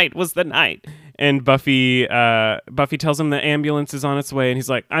 Tonight was the night. And Buffy tells him the ambulance is on its way, and he's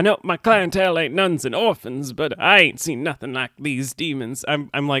like, I know my clientele ain't nuns and orphans, but I ain't seen nothing like these demons.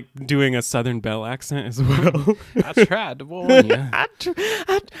 I'm like doing a Southern Belle accent as well. I tried to warn you.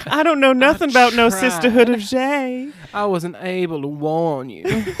 I don't know nothing about no Sisterhood of Jay. I wasn't able to warn you.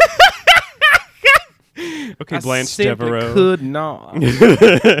 Okay, Blanche Devereaux. Could not.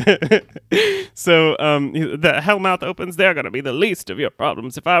 So the Hellmouth opens. They're going to be the least of your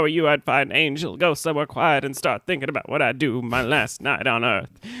problems. If I were you, I'd find Angel, go somewhere quiet, and start thinking about what I do my last night on Earth.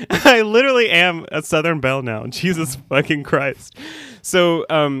 I literally am a Southern Belle now. Jesus fucking Christ. So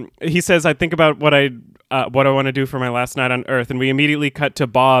he says, I think about what I want to do for my last night on Earth, and we immediately cut to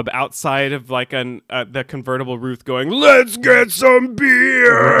Bob outside of like the convertible Ruth going, let's get some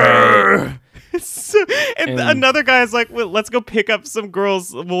beer. Right. And another guy's like, well, let's go pick up some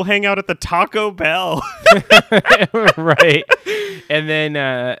girls. We'll hang out at the Taco Bell. Right. And then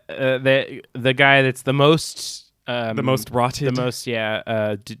the guy that's the most rotted, not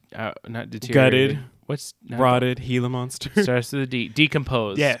deteriorated. Gutted. What's rotted? Gila monster. Starts with a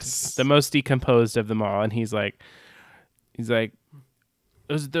decomposed. Yes, the most decomposed of them all. And he's like,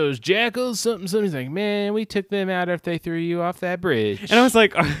 those jackals, something. He's like, man, we took them out after they threw you off that bridge. And I was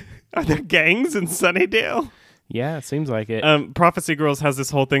like, are there gangs in Sunnydale? Yeah, it seems like it. Prophecy Girls has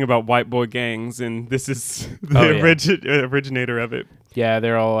this whole thing about white boy gangs, and this is the originator of it. Yeah,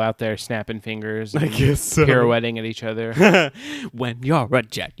 they're all out there snapping fingers and I guess so. pirouetting at each other. When you're a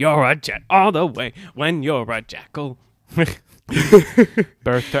jet all the way. When you're a jackal.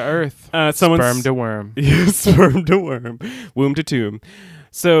 Birth to earth. Sperm to worm. Sperm to worm. Womb to tomb.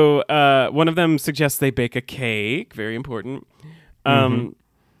 So one of them suggests they bake a cake. Very important.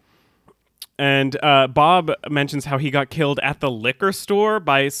 And Bob mentions how he got killed at the liquor store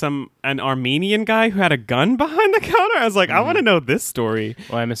by an Armenian guy who had a gun behind the counter. I was like, I want to know this story.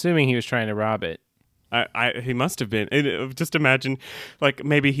 Well, I'm assuming he was trying to rob it. He must have been. Just imagine, like,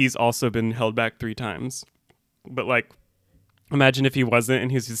 maybe he's also been held back 3 times. But, like, imagine if he wasn't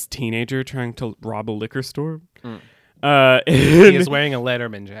and he's this teenager trying to rob a liquor store. He is wearing a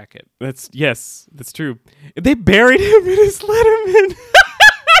Letterman jacket. That's true. They buried him in his Letterman.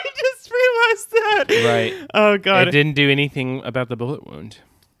 Realized that. Right. Oh god. It didn't do anything about the bullet wound.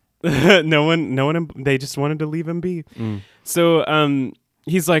 No one they just wanted to leave him be. So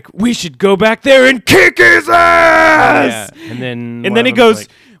he's like, we should go back there and kick his ass. Yeah. And then he goes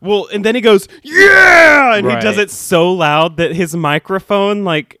yeah, and he does it so loud that his microphone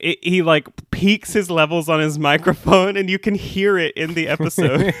he peaks his levels on his microphone and you can hear it in the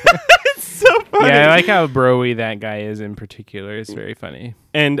episode. So funny. Yeah, I like how bro-y that guy is in particular. It's very funny.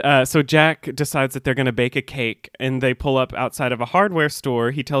 And so Jack decides that they're going to bake a cake, and they pull up outside of a hardware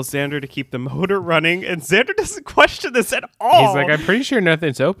store. He tells Xander to keep the motor running, and Xander doesn't question this at all. He's like, I'm pretty sure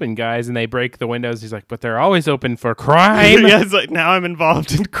nothing's open, guys. And they break the windows. He's like, but they're always open for crime. Yeah, it's like, now I'm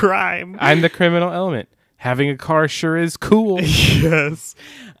involved in crime. I'm the criminal element. Having a car sure is cool. Yes.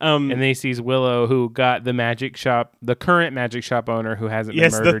 And then he sees Willow, who got the current magic shop owner who hasn't been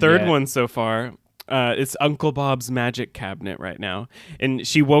murdered Yes, the third yet. one so far. It's Uncle Bob's magic cabinet right now. And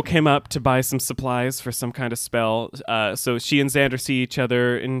she woke him up to buy some supplies for some kind of spell. So she and Xander see each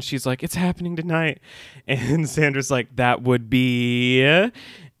other, and she's like, it's happening tonight. And Xander's like, that would be...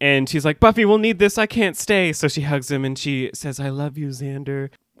 And she's like, Buffy, we'll need this. I can't stay. So she hugs him, and she says, I love you, Xander.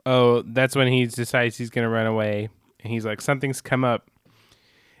 Oh, that's when he decides he's going to run away. And he's like, something's come up.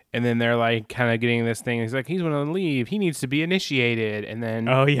 And then they're like kind of getting this thing. He's like, he's going to leave. He needs to be initiated. And then...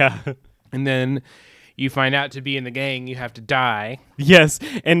 Oh, yeah. And then you find out to be in the gang, you have to die. Yes,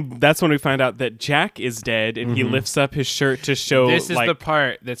 and that's when we find out that Jack is dead, and he lifts up his shirt to show... This is the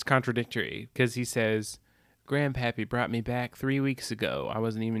part that's contradictory, because he says, Grandpappy brought me back 3 weeks ago. I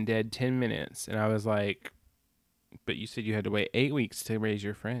wasn't even dead 10 minutes. And I was like, but you said you had to wait 8 weeks to raise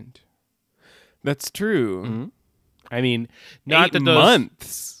your friend. That's true. Mm-hmm. I mean, not 8 that those...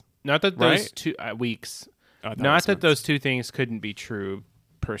 months. Not that those 2 weeks... not that those 2 things couldn't be true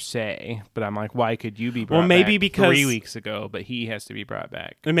per se, but I'm like, why could you be brought back because 3 weeks ago, but he has to be brought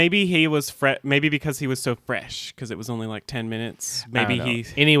back? And maybe he was maybe because he was so fresh, because it was only like 10 minutes. Maybe he...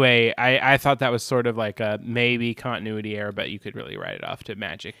 Anyway, I thought that was sort of like a maybe continuity error, but you could really write it off to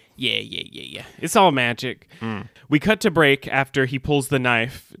magic. Yeah. It's all magic. We cut to break after he pulls the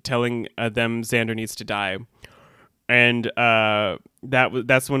knife, telling them Xander needs to die. And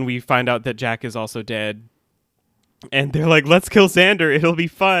that's when we find out that Jack is also dead. And they're like, let's kill Xander. It'll be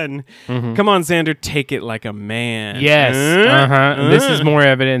fun. Come on, Xander, take it like a man. Yes. This is more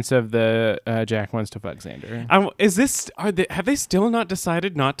evidence of the Jack wants to fuck Xander. Have they still not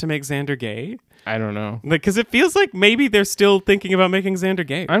decided not to make Xander gay? I don't know. Because it feels like maybe they're still thinking about making Xander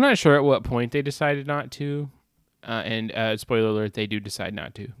gay. I'm not sure at what point they decided not to. And spoiler alert, they do decide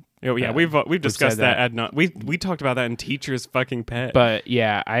not to. Oh yeah, we've discussed that ad nauseam. We talked about that in Teacher's Fucking Pet. But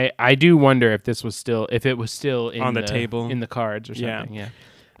yeah, I do wonder if it was still in on the table in the cards or something.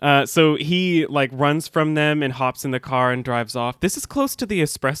 Yeah. So he runs from them and hops in the car and drives off. This is close to the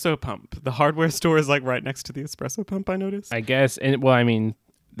espresso pump. The hardware store is right next to the espresso pump. I noticed. I guess, and well, I mean,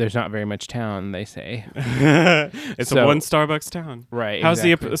 there's not very much town, they say. It's a one Starbucks town, right? How's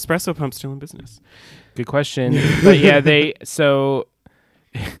the espresso pump still in business? Good question. But yeah,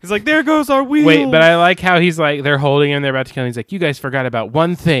 he's like, there goes our wheel. Wait, but I like how he's like, they're holding him, they're about to kill him. He's like, you guys forgot about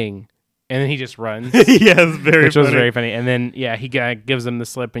one thing. And then he just runs. Yeah, it's which was very funny. And then, yeah, he gives them the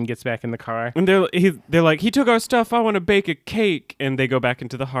slip and gets back in the car. And they're like, he took our stuff. I want to bake a cake. And they go back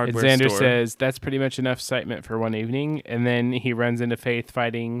into the hardware and Xander store. says, that's pretty much enough excitement for one evening. And then he runs into Faith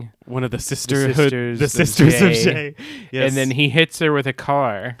fighting one of the sisters of Jay. Yes. And then he hits her with a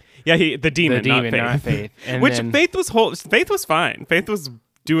car. Yeah, the demon, not Faith. And which Faith was fine. Faith was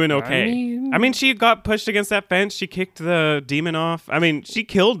doing okay. I mean, she got pushed against that fence. She kicked the demon off. I mean, she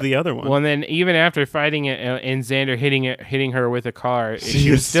killed the other one. Well, and then even after fighting it and Xander hitting her with a car,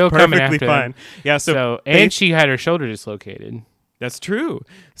 she was still coming after fine. him. Yeah. So and she had her shoulder dislocated. That's true.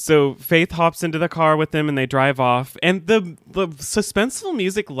 So Faith hops into the car with them and they drive off. And the suspenseful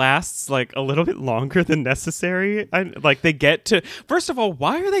music lasts like a little bit longer than necessary. Like they get to, first of all,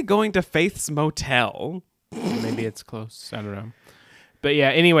 why are they going to Faith's motel? Maybe it's close. I don't know. But yeah,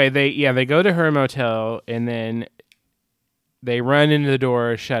 anyway, they go to her motel and then they run into the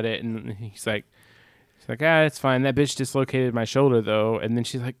door, shut it, and he's like, it's fine. That bitch dislocated my shoulder though. And then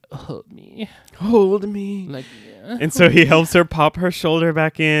she's like, hold me. Like, yeah. And so he helps her pop her shoulder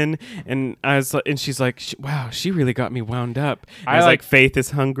back in, and she's like, wow, she really got me wound up. I was like, Faith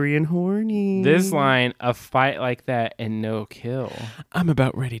is hungry and horny. This line, a fight like that and no kill. I'm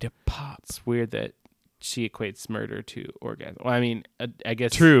about ready to pop. It's weird that she equates murder to orgasm. Well, I mean, I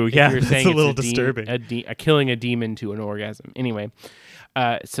guess true. Yeah, you're saying it's a little disturbing. Killing a demon to an orgasm. Anyway,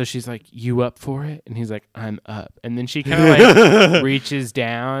 so she's like, "You up for it?" And he's like, "I'm up." And then she kind of like reaches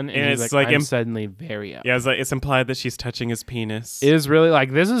down, and he's like, "I'm suddenly very up." Yeah, it's implied that she's touching his penis. It is really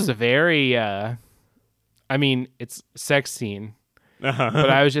like this is a very. I mean, it's sex scene, but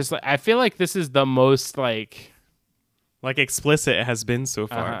I was just like, I feel like this is the most like explicit it has been so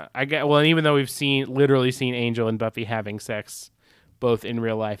far. And even though we've literally seen Angel and Buffy having sex, both in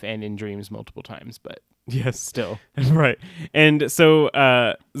real life and in dreams multiple times, but yes, still right. And so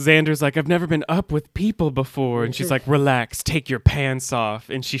Xander's like, I've never been up with people before, and she's like, relax, take your pants off,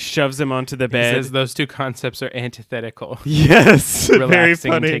 and she shoves him onto the bed. He says those two concepts are antithetical. Yes, relaxing very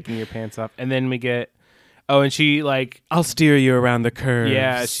funny. and taking your pants off, and then we get. Oh, and she like, I'll steer you around the curves.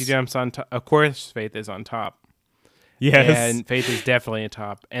 Yeah, she jumps on top. Of course, Faith is on top. Yes. And Faith is definitely a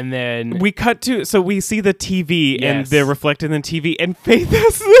top. And then we cut to, so we see the TV and they're reflected in the TV, and Faith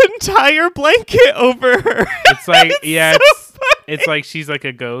has the entire blanket over her. It's like, it's like she's like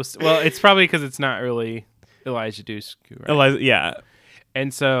a ghost. Well, it's probably because it's not really Elijah Dushku, right? Yeah.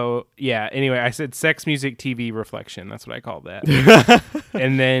 And so, yeah, anyway, I said sex, music, TV, reflection. That's what I called that.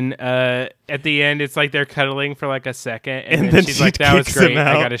 And then at the end, it's like they're cuddling for like a second. And then she's like, that was great.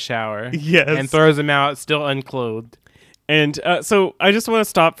 I got a shower. Yes. And throws him out, still unclothed. And so I just want to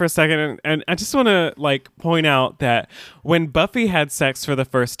stop for a second, and I just want to like point out that when Buffy had sex for the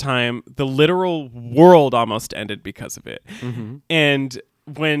first time, the literal world almost ended because of it. Mm-hmm. And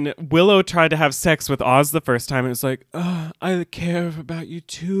when Willow tried to have sex with Oz the first time, it was like, I care about you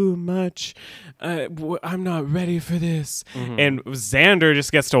too much. I'm not ready for this. Mm-hmm. And Xander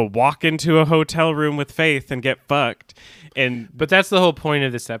just gets to walk into a hotel room with Faith and get fucked. But that's the whole point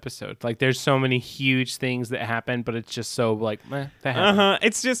of this episode. Like, there's so many huge things that happen, but it's just so like, that happened.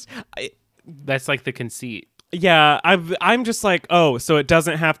 It's just that's like the conceit. Yeah, I'm just like, oh, so it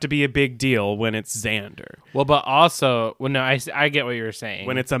doesn't have to be a big deal when it's Xander. Well, but also, no, I get what you're saying.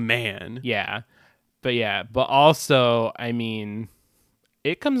 When it's a man. Yeah. But also, I mean,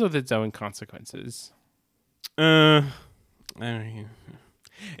 it comes with its own consequences. Its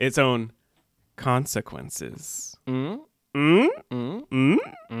own consequences. I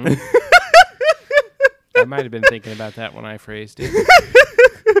might have been thinking about that when I phrased it.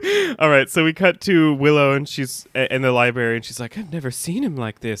 All right, so we cut to Willow, and she's in the library, and she's like, I've never seen him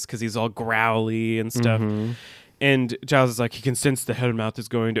like this, because he's all growly and stuff. Mm-hmm. And Giles is like, he can sense the Hellmouth is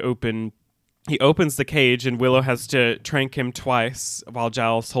going to open. He opens the cage, and Willow has to trank him twice while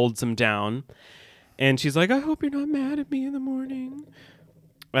Giles holds him down. And she's like, I hope you're not mad at me in the morning.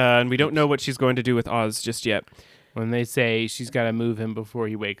 And we don't know what she's going to do with Oz just yet. When they say she's got to move him before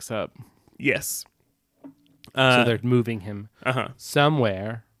he wakes up. Yes. So they're moving him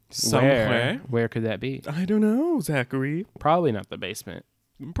somewhere. Where could that be? I don't know, Zachary. Probably not the basement.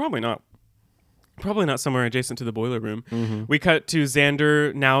 Probably not somewhere adjacent to the boiler room. Mm-hmm. We cut to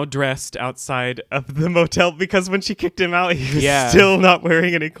Xander now dressed outside of the motel, because when she kicked him out, he was still not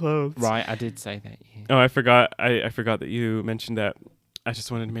wearing any clothes. Right, I did say that. Yeah. Oh, I forgot. I forgot that you mentioned that. I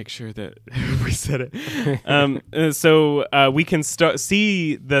just wanted to make sure that we said it. So we can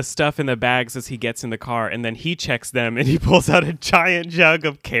see the stuff in the bags as he gets in the car, and then he checks them, and he pulls out a giant jug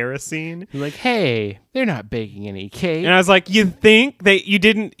of kerosene. You're like, hey, they're not baking any cake. And I was like, you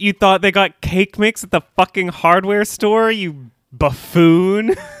thought they got cake mix at the fucking hardware store, you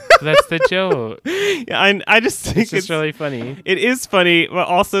buffoon? That's the joke. Yeah, I just think it's really funny. It is funny, but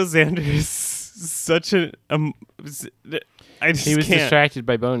also Xander is such a... He was distracted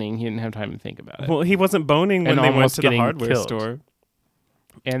by boning. He didn't have time to think about it. Well, he wasn't boning when they went to the hardware store.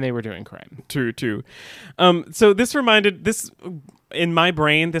 And they were doing crime. True. So in my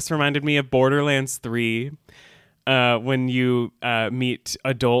brain, this reminded me of Borderlands 3, when you meet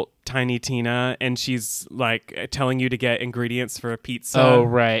adult Tiny Tina, and she's like telling you to get ingredients for a pizza. Oh,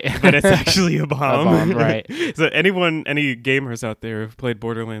 right. But it's actually a bomb. A bomb, right. So any gamers out there who've played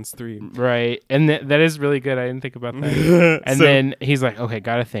Borderlands 3. Right. And that is really good. I didn't think about that. And then he's like, okay,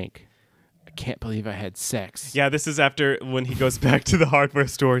 gotta think. I can't believe I had sex. Yeah, this is after when he goes back to the hardware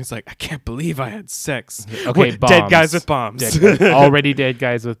store and he's like, I can't believe I had sex. Okay, bombs. Dead guys with bombs. Already dead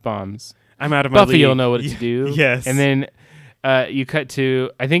guys with bombs. I'm out of my Buffy league. will know what to do. Yes. And then you cut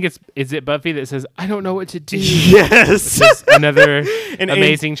to, I think is it Buffy that says, I don't know what to do? Yes. Which is another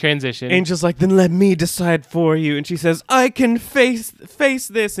amazing transition. Angel's like, then let me decide for you. And she says, I can face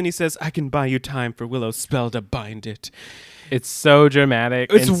this. And he says, I can buy you time for Willow's spell to bind it. It's so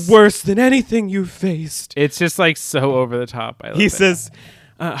dramatic. It's worse than anything you faced. It's just like so over the top. He says,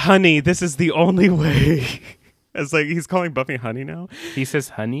 honey, this is the only way. It's like he's calling Buffy honey now. He says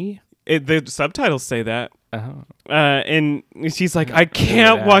honey? The subtitles say that. Oh. And she's like, I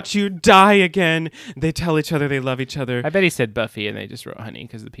can't watch you die again. They tell each other they love each other. I bet he said Buffy and they just wrote honey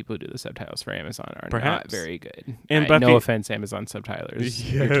because the people who do the subtitles for Amazon are not very good. And Buffy, no offense, Amazon subtitlers.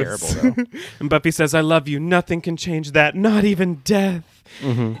 Yes. They're terrible, though. And Buffy says, I love you. Nothing can change that. Not even death.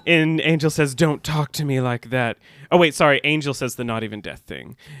 Mm-hmm. And Angel says, don't talk to me like that. Oh, wait, sorry. Angel says the not even death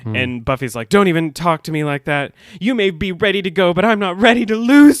thing. And Buffy's like, don't even talk to me like that. You may be ready to go, but I'm not ready to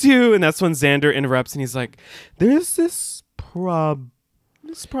lose you. And that's when Xander interrupts and he's like, there's this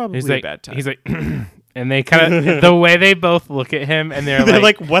probably a bad time. He's like, and they kind of, the way they both look at him and they're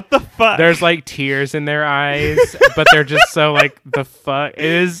like, what the fuck? There's like tears in their eyes, but they're just so like, the fuck. It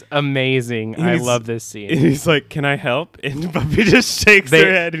is amazing. I love this scene. He's like, can I help? And Buffy just shakes her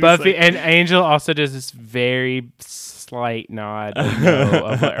head. And Buffy like, and Angel also does this very slight nod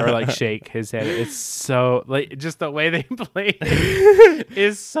or like shake his head. It's so like just the way they play it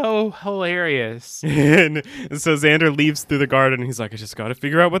is so hilarious. And so Xander leaves through the garden. And he's like, I just got to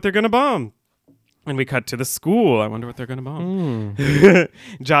figure out what they're going to bomb. And we cut to the school. I wonder what they're going to bomb.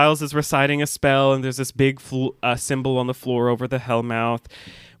 Giles is reciting a spell, and there's this big symbol on the floor over the Hellmouth.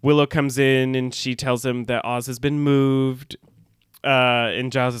 Willow comes in, and she tells him that Oz has been moved.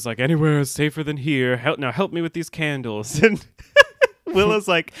 And Giles is like, anywhere is safer than here. Help me with these candles. And Willow's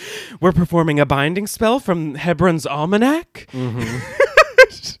like, we're performing a binding spell from Hebron's Almanac.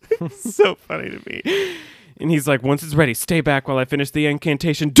 So funny to me. And he's like, once it's ready, stay back while I finish the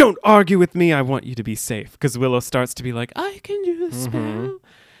incantation. Don't argue with me. I want you to be safe. Because Willow starts to be like, I can do the spell.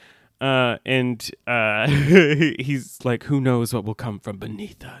 He's like, who knows what will come from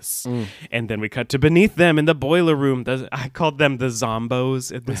beneath us? And then we cut to beneath them in the boiler room. I called them the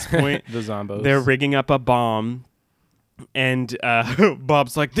Zombos at this point. The Zombos. They're rigging up a bomb. And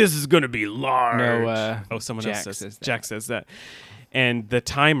Bob's like, this is going to be large. No, someone Jack else says says that. Jack says that. And the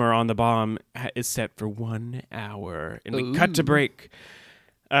timer on the bomb is set for 1 hour. And we cut to break.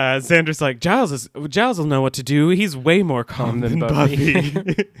 Xander's like, Giles will know what to do. He's way more calm than Buffy.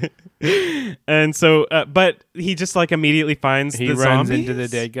 And so, but he just like immediately finds he the runs zombies? into the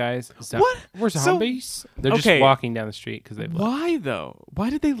dead guys. What? We're zombies? They're okay. just walking down the street because they've left. Why though? Why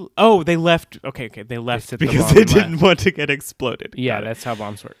did they? Oh, they left. Okay, they left the because bomb they and didn't left. want to get exploded. Yeah, Got it. that's how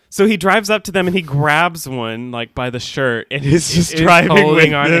bombs work. So he drives up to them and he grabs one like by the shirt and is just He's driving holding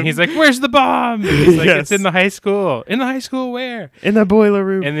with on, them. and he's like, "Where's the bomb?" He's like, Yes. "It's in the high school." In the high school, where? In the boiler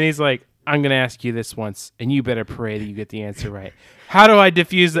room. And then he's like, I'm going to ask you this once, and you better pray that you get the answer right. How do I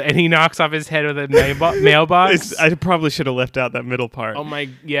defuse the... And he knocks off his head with a mailbox. I probably should have left out that middle part. Oh, my...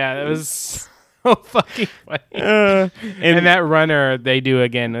 Yeah, that was so fucking funny. And that runner, they do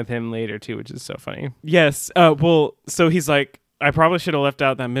again with him later, too, which is so funny. Yes. Well, so he's like, I probably should have left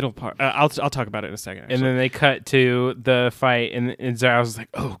out that middle part. I'll talk about it in a second. Actually. And then they cut to the fight, and Giles is like,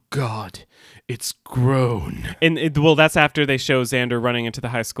 oh, God, it's grown. And that's after they show Xander running into the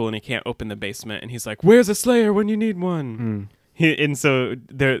high school and he can't open the basement. And he's like, where's a Slayer when you need one? And so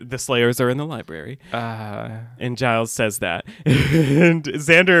the Slayers are in the library. And Giles says that. And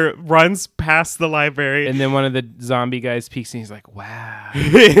Xander runs past the library. And then one of the zombie guys peeks and he's like, wow.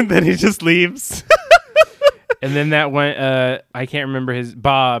 And then he just leaves. And then that one, I can't remember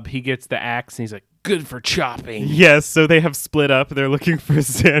Bob, he gets the axe and he's like, good for chopping. Yes, so they have split up. They're looking for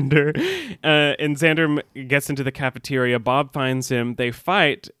Xander. And Xander gets into the cafeteria. Bob finds him. They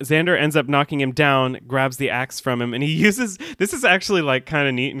fight. Xander ends up knocking him down, grabs the axe from him, and he uses... This is actually like kind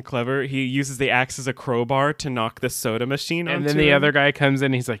of neat and clever. He uses the axe as a crowbar to knock the soda machine onto And then the him. other guy comes in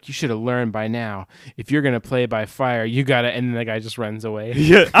and he's like, you should have learned by now. If you're going to play by fire, you got to... And then the guy just runs away.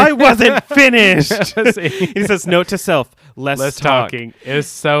 Yeah, I wasn't finished. He says, note to self, less talking. It was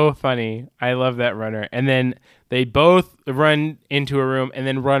so funny. I love that runner. And then They both run into a room and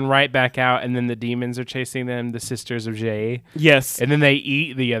then run right back out, and then the demons are chasing them, the sisters of Jay. Yes. And then they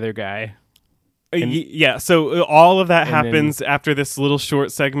eat the other guy. Yeah, so all of that happens after this little short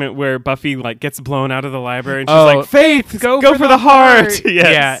segment where Buffy like gets blown out of the library and she's like, Faith, go for the heart.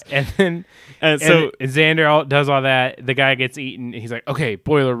 Yes. Yeah, and so Xander does all that. The guy gets eaten. And he's like, okay,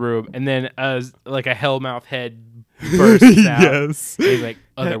 boiler room. And then like a hellmouth head bursts out. Yes. And he's like,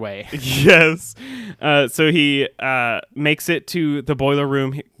 other way. Yes. So he makes it to the boiler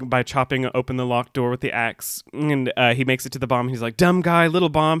room by chopping open the locked door with the axe. And he makes it to the bomb. He's like, dumb guy, little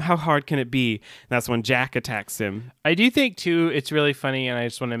bomb, how hard can it be? And that's when Jack attacks him. I do think, too, it's really funny, and I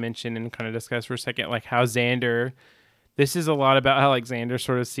just want to mention and kind of discuss for a second, like how Xander, this is a lot about how like Xander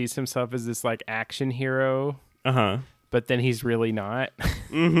sort of sees himself as this like action hero. Uh-huh. But then he's really not.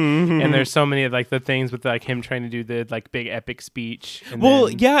 Mm-hmm. And there's so many of like the things with like him trying to do the like big epic speech. And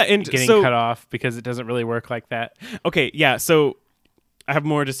and getting cut off because it doesn't really work like that. Okay, yeah. So I have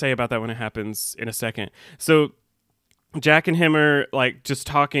more to say about that when it happens in a second. So Jack and him are like just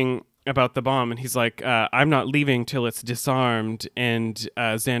talking about the bomb, and he's like, I'm not leaving till it's disarmed. And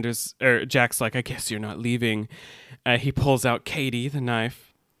Jack's like, I guess you're not leaving. He pulls out Katie, the knife.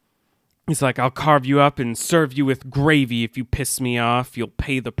 He's like, I'll carve you up and serve you with gravy if you piss me off. You'll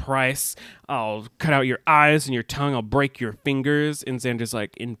pay the price. I'll cut out your eyes and your tongue. I'll break your fingers. And Xander's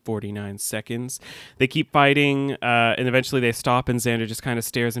like, in 49 seconds. They keep fighting, and eventually they stop, and Xander just kind of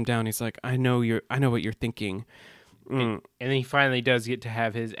stares him down. He's like, I know what you're thinking. And then he finally does get to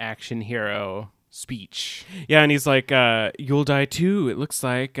have his action hero speech. Yeah, and he's like, you'll die too, it looks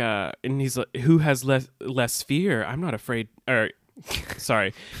like. And he's like, who has less fear? I'm not afraid.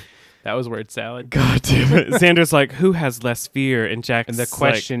 Sorry. That was word salad. God damn it. Xander's like, who has less fear? And Jack's and the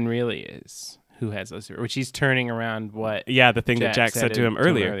question really is, who has less fear? Which he's turning around what? Yeah, the thing that Jack said to him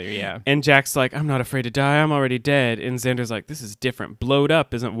earlier. Yeah. And Jack's like, I'm not afraid to die. I'm already dead. And Xander's like, this is different. Blowed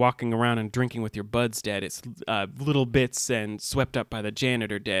up isn't walking around and drinking with your buds dead. It's little bits and swept up by the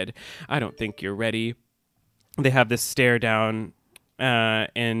janitor dead. I don't think you're ready. They have this stare down,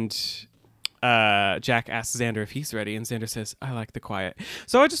 and Jack asks Xander if he's ready, and Xander says, I like the quiet.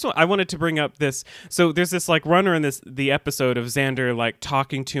 So I wanted to bring up this. So there's this like runner in the episode of Xander like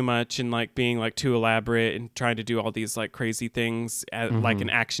talking too much and like being like too elaborate and trying to do all these like crazy things like an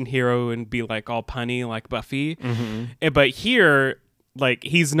action hero and be like all punny like Buffy. But here, like,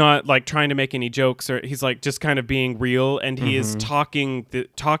 he's not like trying to make any jokes, or he's like just kind of being real, and he is talking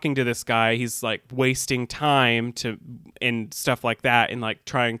to this guy. He's like wasting time and stuff like that, and like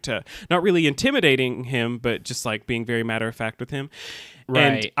trying to, not really intimidating him, but just like being very matter of fact with him. Right.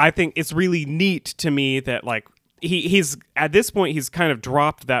 And I think it's really neat to me that like he's at this point he's kind of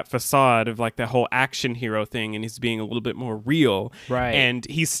dropped that facade of like the whole action hero thing, and he's being a little bit more real. Right. And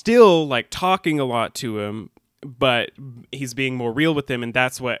he's still like talking a lot to him, but he's being more real with him, and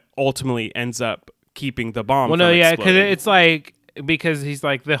that's what ultimately ends up keeping the bomb. Well, no, yeah, because it's like, because he's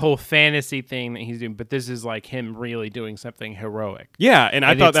like the whole fantasy thing that he's doing, but this is like him really doing something heroic. Yeah, and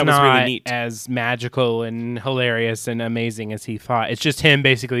I thought that was really neat. As magical and hilarious and amazing as he thought. It's just him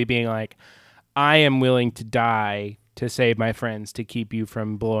basically being like, I am willing to die to save my friends, to keep you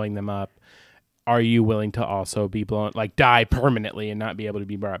from blowing them up. Are you willing to also be blown, like die permanently and not be able to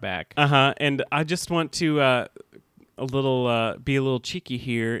be brought back? And I just want to be a little cheeky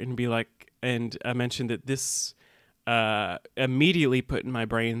here and be like, and I mentioned that this immediately put in my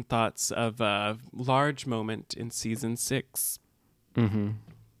brain thoughts of a large moment in season 6.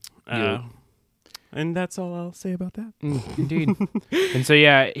 And that's all I'll say about that. Indeed. And so,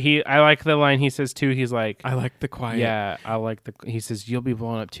 yeah, I like the line he says, too. He's like, I like the quiet. Yeah, he says, you'll be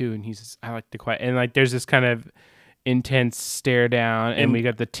blown up, too. And he says, I like the quiet. And, like, there's this kind of intense stare down, and we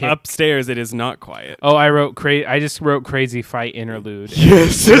got the tick. Upstairs, it is not quiet. Oh, I just wrote crazy fight interlude.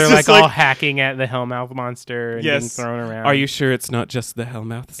 Yes. They're, like, all hacking at the Hellmouth monster and being thrown around. Are you sure it's not just the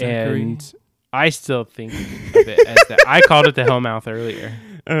Hellmouth, Zachary? And I still think of it as that. I called it the Hellmouth earlier.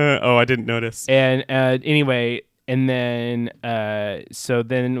 I didn't notice. And anyway, and then so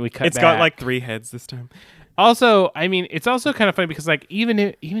then we cut. It's got like 3 heads this time. Also, I mean, it's also kind of funny because like even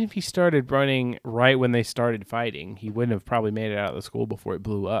if he started running right when they started fighting, he wouldn't have probably made it out of the school before it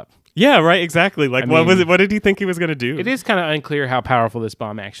blew up. Yeah, right, exactly. Like, what was it? What did he think he was going to do? It is kind of unclear how powerful this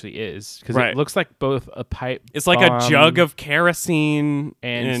bomb actually is, because it looks like both a pipe. It's like a jug of kerosene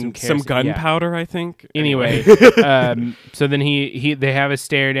and some gunpowder, I think. Anyway, so then they have a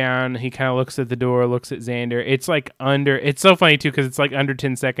stare down. He kind of looks at the door, looks at Xander. It's like it's so funny too, because it's like under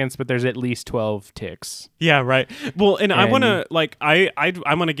 10 seconds, but there's at least 12 ticks. Yeah, right. Well, and I want to like I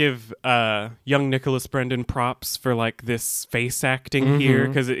want to give young Nicholas Brendan props for like this face acting here,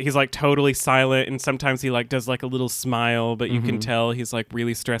 because he's like like totally silent, and sometimes he like does like a little smile, but you can tell he's like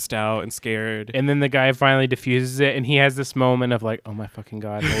really stressed out and scared. And then the guy finally diffuses it, and he has this moment of like, oh my fucking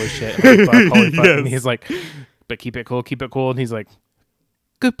God, holy shit, holy fuck, holy fuck. Yes. And he's like, but keep it cool. And he's like,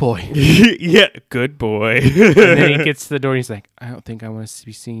 good boy. Yeah, good boy. And then he gets to the door and he's like, I don't think I want to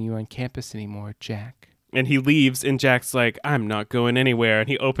be seeing you on campus anymore, Jack. And he leaves, and Jack's like, I'm not going anywhere. And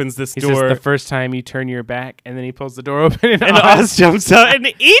he opens this He door. says, the first time you turn your back, and then he pulls the door open, and Oz jumps out and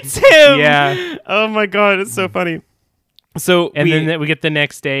eats him. Yeah. Oh my God, it's so funny. So then we get the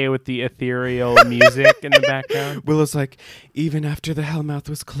next day with the ethereal music in the background. Willow's like, even after the Hellmouth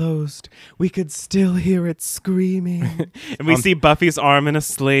was closed, we could still hear it screaming. And we see Buffy's arm in a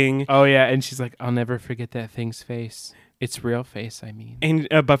sling. Oh, yeah. And she's like, I'll never forget that thing's face. Its real face, I mean. And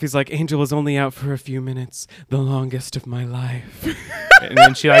Buffy's like, Angel was only out for a few minutes, the longest of my life. And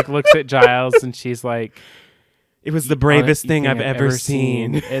then she like looks at Giles and she's like, it was the bravest thing I've ever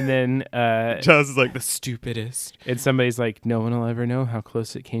seen. And then Giles is like, the stupidest. And somebody's like, no one will ever know how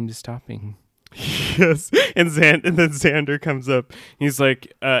close it came to stopping. Yes. And then Xander comes up. He's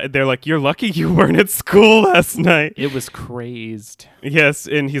like, they're like, you're lucky you weren't at school last night. It was crazed. Yes.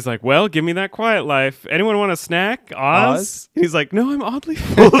 And he's like, well, give me that quiet life. Anyone want a snack? Oz? And he's like, no, I'm oddly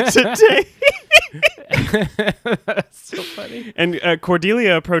full today. That's so funny. And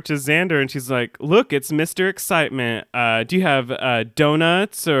Cordelia approaches Xander and she's like, look, it's Mr. Excitement. Do you have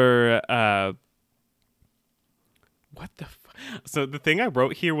donuts or what the So the thing I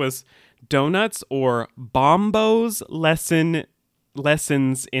wrote here was donuts or bombos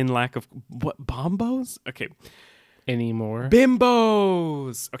lessons in lack of what bombos? Okay. Anymore.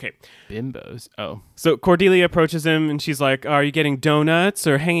 Bimbos. Okay. Bimbos. Oh. So Cordelia approaches him and she's like, are you getting donuts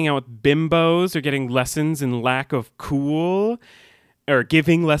or hanging out with bimbos or getting lessons in lack of cool? Or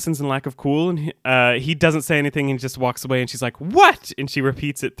giving lessons in lack of cool? And he doesn't say anything and just walks away and she's like, what? And she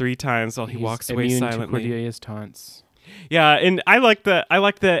repeats it 3 times while he walks away silently. To Cordelia's taunts. Yeah, and I like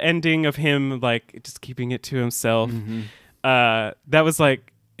the ending of him like just keeping it to himself. Mm-hmm. That was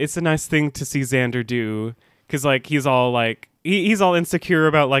like, it's a nice thing to see Xander do. Because, like, he's all, like, he's all insecure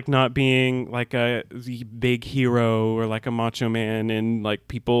about, like, not being, like, a big hero or, like, a macho man and, like,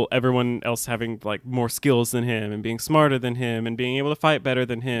 everyone else having, like, more skills than him and being smarter than him and being able to fight better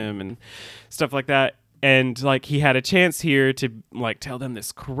than him and stuff like that. And, like, he had a chance here to, like, tell them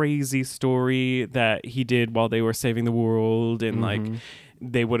this crazy story that he did while they were saving the world. And, like,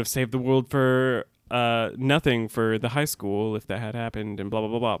 they would have saved the world for nothing for the high school if that had happened and blah, blah,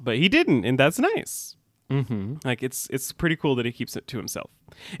 blah, blah. But he didn't, and that's nice. Mm-hmm. Like it's pretty cool that he keeps it to himself.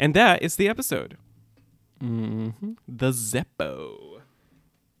 And that is the episode. Mm-hmm. The Zeppo.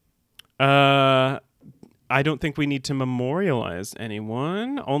 I don't think we need to memorialize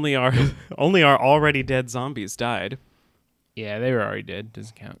anyone. Only our already dead zombies died. Yeah, they were already dead.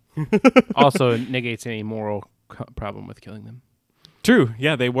 Doesn't count. Also negates any moral problem with killing them. True.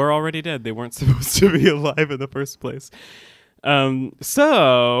 Yeah, they were already dead. They weren't supposed to be alive in the first place.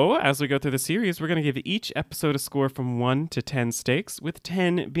 So, as we go through the series, we're going to give each episode a score from 1 to 10 stakes, with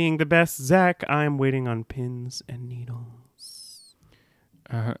 10 being the best. Zach, I'm waiting on pins and needles.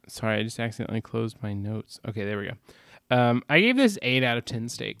 Sorry, I just accidentally closed my notes. Okay, there we go. I gave this 8 out of 10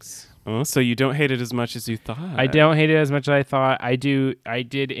 stakes. Oh, so you don't hate it as much as you thought. I don't hate it as much as I thought. I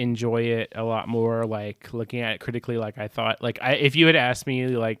did enjoy it a lot more, like, looking at it critically like I thought. Like, if you had asked me,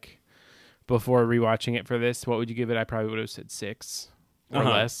 like, before rewatching it for this, what would you give it? I probably would have said 6 or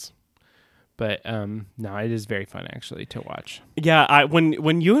less. But no, it is very fun actually to watch. Yeah,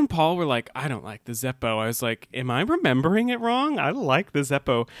 when you and Paul were like, I don't like the Zeppo, I was like, am I remembering it wrong? I like the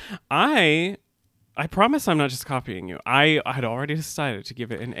Zeppo. I promise I'm not just copying you. I had already decided to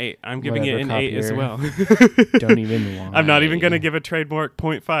give it an 8. I'm giving it an 8 as well. Don't even lie. I'm not even going to give a trademark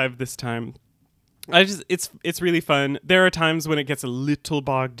 0.5 this time. It's really fun. There are times when it gets a little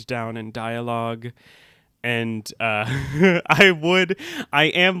bogged down in dialogue, and I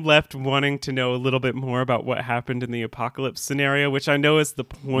am left wanting to know a little bit more about what happened in the apocalypse scenario, which I know is the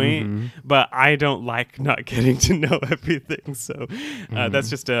point, but I don't like not getting to know everything. So that's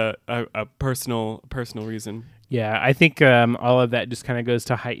just a personal reason. Yeah, I think all of that just kind of goes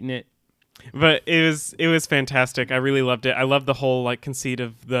to heighten it. But it was fantastic. I really loved it. I love the whole like conceit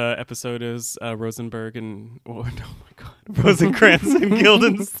of the episode is Rosenberg and Rosencrantz and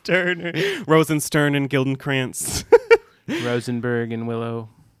Guildenstern, Rosenstern and Guildenkrantz, Rosenberg and Willow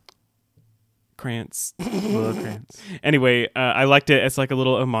Krantz. Krantz. Anyway, I liked it. It's like a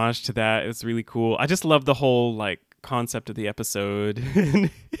little homage to that. It's really cool. I just love the whole like concept of the episode.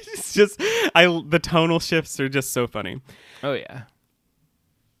 It's just the tonal shifts are just so funny. Oh yeah.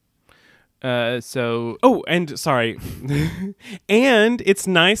 So Oh, and sorry. And it's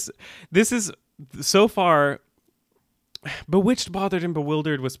nice. This is so far. Bewitched, Bothered, and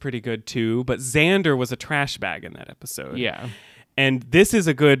Bewildered was pretty good too, but Xander was a trash bag in that episode. yeah. And this is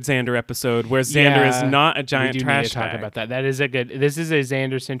a good Xander episode where Xander is not a giant we do trash need to talk bag. about that. That is a good. This is a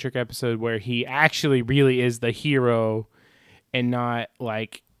Xander centric episode where he actually really is the hero, and not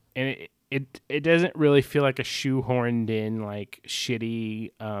like, and it doesn't really feel like a shoehorned in like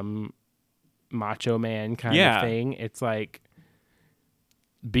shitty macho man kind of thing. It's like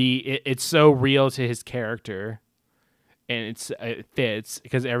it's so real to his character. And it fits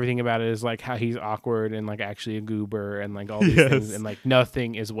because everything about it is like how he's awkward and like actually a goober and like all these things, and like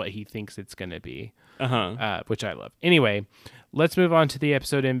nothing is what he thinks it's gonna be, which I love. Anyway, let's move on to the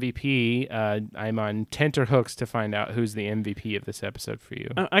episode MVP. I'm on tenterhooks to find out who's the MVP of this episode for you.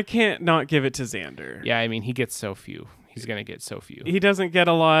 I can't not give it to Xander. Yeah, I mean he gets so few. He's gonna get so few. He doesn't get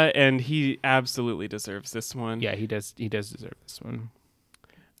a lot, and he absolutely deserves this one. Yeah, he does. He does deserve this one.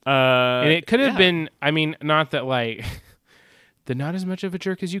 And it could have been. I mean, not that like. The not as much of a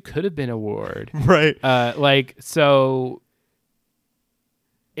jerk as you could have been award. Right. So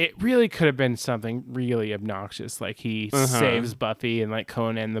it really could have been something really obnoxious. Like he saves Buffy and like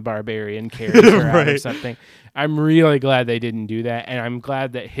Conan the Barbarian carries her out or something. I'm really glad they didn't do that. And I'm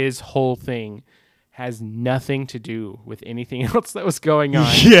glad that his whole thing has nothing to do with anything else that was going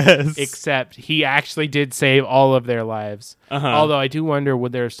on. Yes. Except he actually did save all of their lives. Although I do wonder,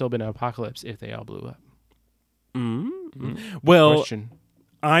 would there have still been an apocalypse if they all blew up? Well, Question.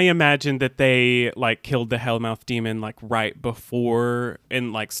 I imagine that they like killed the Hellmouth demon like right before,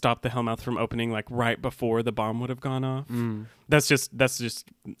 and like stopped the Hellmouth from opening like right before the bomb would have gone off. That's just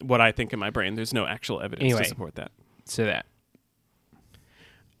what I think in my brain. There's no actual evidence to support that. So that.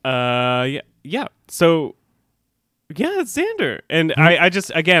 Yeah. So yeah, it's Xander, and I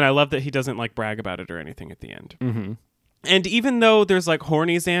just again I love that he doesn't like brag about it or anything at the end. And even though there's like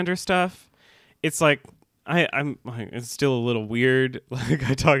horny Xander stuff, it's like. I'm it's still a little weird, like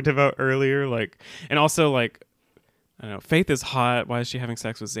I talked about earlier, like, and also like I don't know, Faith is hot. Why is she having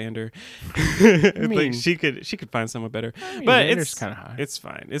sex with Xander? I mean, like she could find someone better, but Xander's it's kind of hot. It's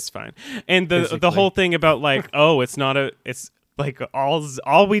fine. And the whole thing about like it's like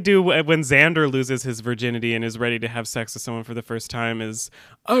all we do when Xander loses his virginity and is ready to have sex with someone for the first time is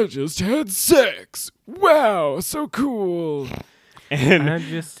I just had sex. Wow, so cool. And I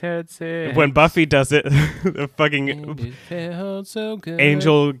just had sex. When Buffy does it, the fucking it felt so good.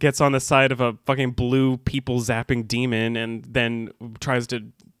 Angel gets on the side of a fucking blue people zapping demon and then tries to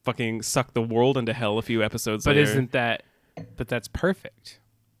fucking suck the world into hell a few episodes later. But that's perfect.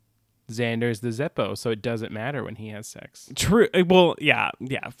 Xander's the Zeppo, so it doesn't matter when he has sex. True. Well, yeah.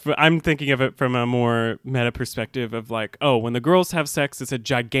 I'm thinking of it from a more meta perspective of like, when the girls have sex, it's a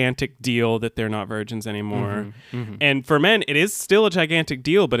gigantic deal that they're not virgins anymore. And for men, it is still a gigantic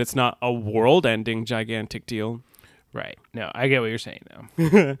deal, but it's not a world-ending gigantic deal. Right. No, I get what you're saying,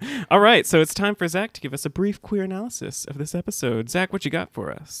 though. All right, so it's time for Zach to give us a brief queer analysis of this episode. Zach, what you got for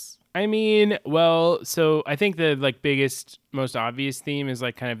us? I mean, well, so I think the like biggest, most obvious theme is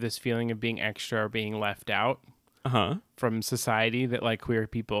like kind of this feeling of being extra or being left out from society that like queer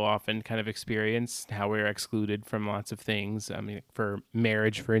people often kind of experience, how we're excluded from lots of things. I mean, for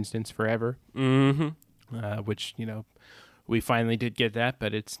marriage, for instance, forever, which, we finally did get that,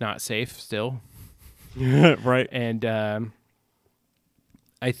 but it's not safe still. Right. And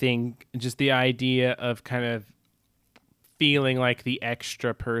I think just the idea of kind of feeling like the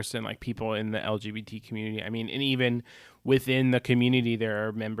extra person, like people in the LGBT community. I mean, and even within the community, there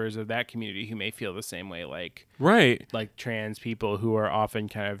are members of that community who may feel the same way, like trans people who are often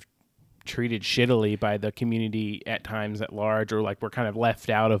kind of treated shittily by the community at times at large, or like we're kind of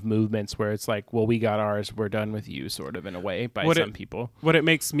left out of movements where it's like, well, we got ours, we're done with you, sort of in a way by some people. What it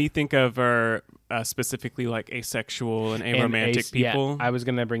makes me think of are specifically like asexual and aromantic people. Yeah, I was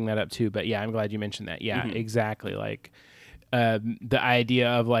going to bring that up too, but yeah, I'm glad you mentioned that. Yeah, exactly. Like, the idea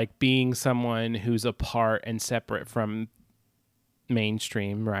of like being someone who's apart and separate from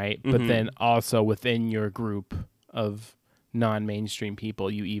mainstream, right? But then also within your group of non-mainstream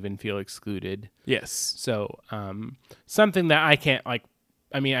people, you even feel excluded. Yes. So something that I can't like,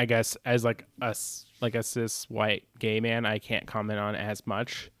 I mean, I guess as like a cis white gay man, I can't comment on as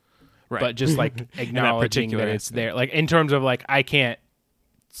much. Right. But just like acknowledging that it's there. Like in terms of like, I can't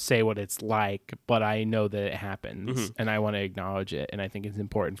say what it's like, but I know that it happens and I want to acknowledge it, and I think it's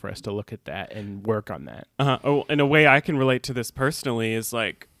important for us to look at that and work on that. In a way I can relate to this personally is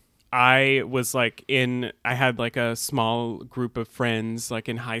like I had like a small group of friends like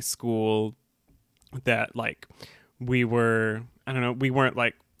in high school that like we weren't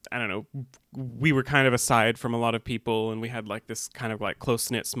like I don't know, we were kind of aside from a lot of people, and we had like this kind of like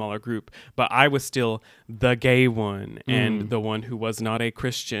close-knit smaller group, but I was still the gay one and the one who was not a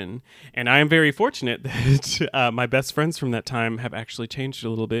Christian. And I am very fortunate that my best friends from that time have actually changed a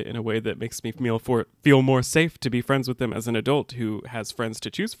little bit in a way that makes me feel more safe to be friends with them as an adult who has friends to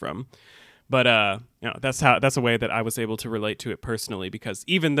choose from. But that's a way that I was able to relate to it personally, because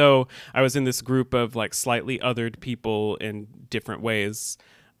even though I was in this group of like slightly othered people in different ways,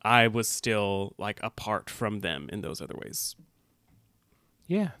 I was still like apart from them in those other ways.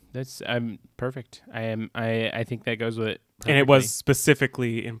 Yeah, that's perfect. I think that goes with it perfectly. And it was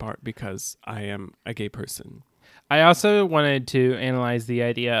specifically in part because I am a gay person. I also wanted to analyze the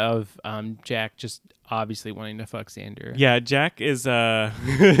idea of Jack just obviously wanting to fuck Xander. Yeah, Jack is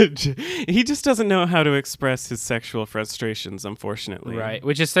he just doesn't know how to express his sexual frustrations, unfortunately. Right,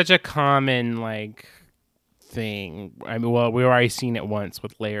 which is such a common like thing. I mean, well, we've already seen it once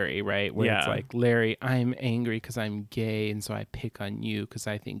with Larry, right? Where it's like, Larry, I'm angry because I'm gay, and so I pick on you because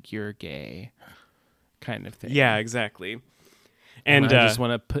I think you're gay, kind of thing. Yeah, exactly. And I just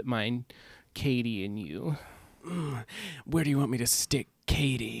want to put my Katie in you. Where do you want me to stick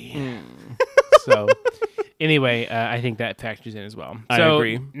Katie? So anyway, I think that factors in as well. I so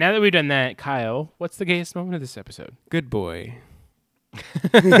agree. Now that we've done that, Kyle, what's the gayest moment of this episode? Good boy.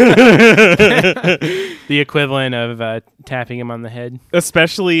 The equivalent of tapping him on the head.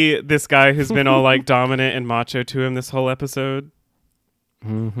 Especially this guy who's been all like dominant and macho to him this whole episode.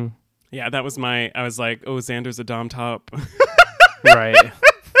 Mm-hmm. Yeah, that was I was like, oh, Xander's a dom top. Right.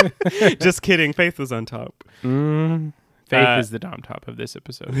 Just kidding. Faith was on top. Faith is the dom top of this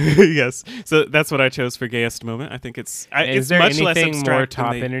episode. Yes. So that's what I chose for gayest moment. I think it's there much less anything abstract more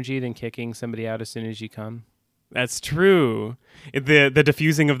top energy than kicking somebody out as soon as you come? That's true. The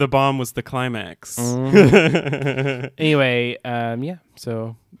diffusing of the bomb was the climax. Anyway, yeah.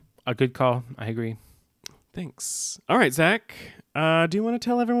 So a good call. I agree. Thanks. All right, Zach. Do you want to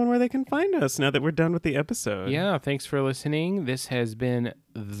tell everyone where they can find us now that we're done with the episode? Yeah. Thanks for listening. This has been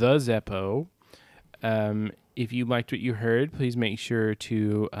The Zeppo. If you liked what you heard, please make sure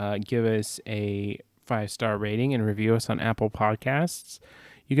to give us a 5-star rating and review us on Apple Podcasts.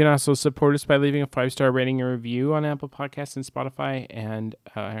 You can also support us by leaving a 5-star rating and review on Apple Podcasts and Spotify. And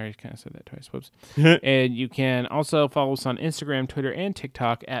I already kind of said that twice. Whoops. And you can also follow us on Instagram, Twitter, and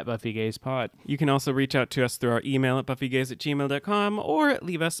TikTok at BuffyGaysPod. You can also reach out to us through our email at buffygays@gmail.com or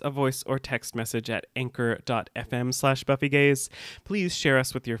leave us a voice or text message at anchor.fm/BuffyGays. Please share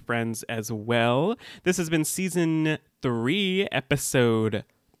us with your friends as well. This has been season 3, episode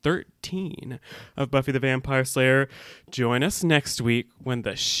 13 of Buffy the Vampire Slayer. Join us next week when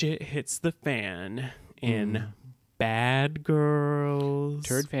the shit hits the fan in Bad Girls.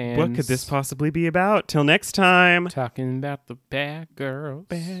 Turd fans. What could this possibly be about? Till next time. Talking about the bad girls.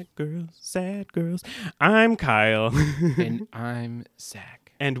 Bad girls, sad girls. I'm Kyle. And I'm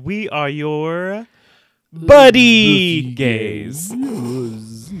Zach. And we are your buddy gays.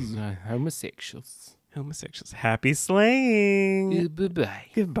 Homosexuals. Happy slaying. Bye-bye.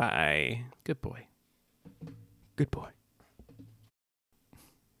 Goodbye. Good boy. Good boy.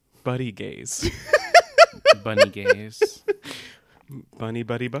 Buddy gays. Bunny gays. Bunny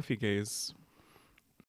buddy Buffy gays.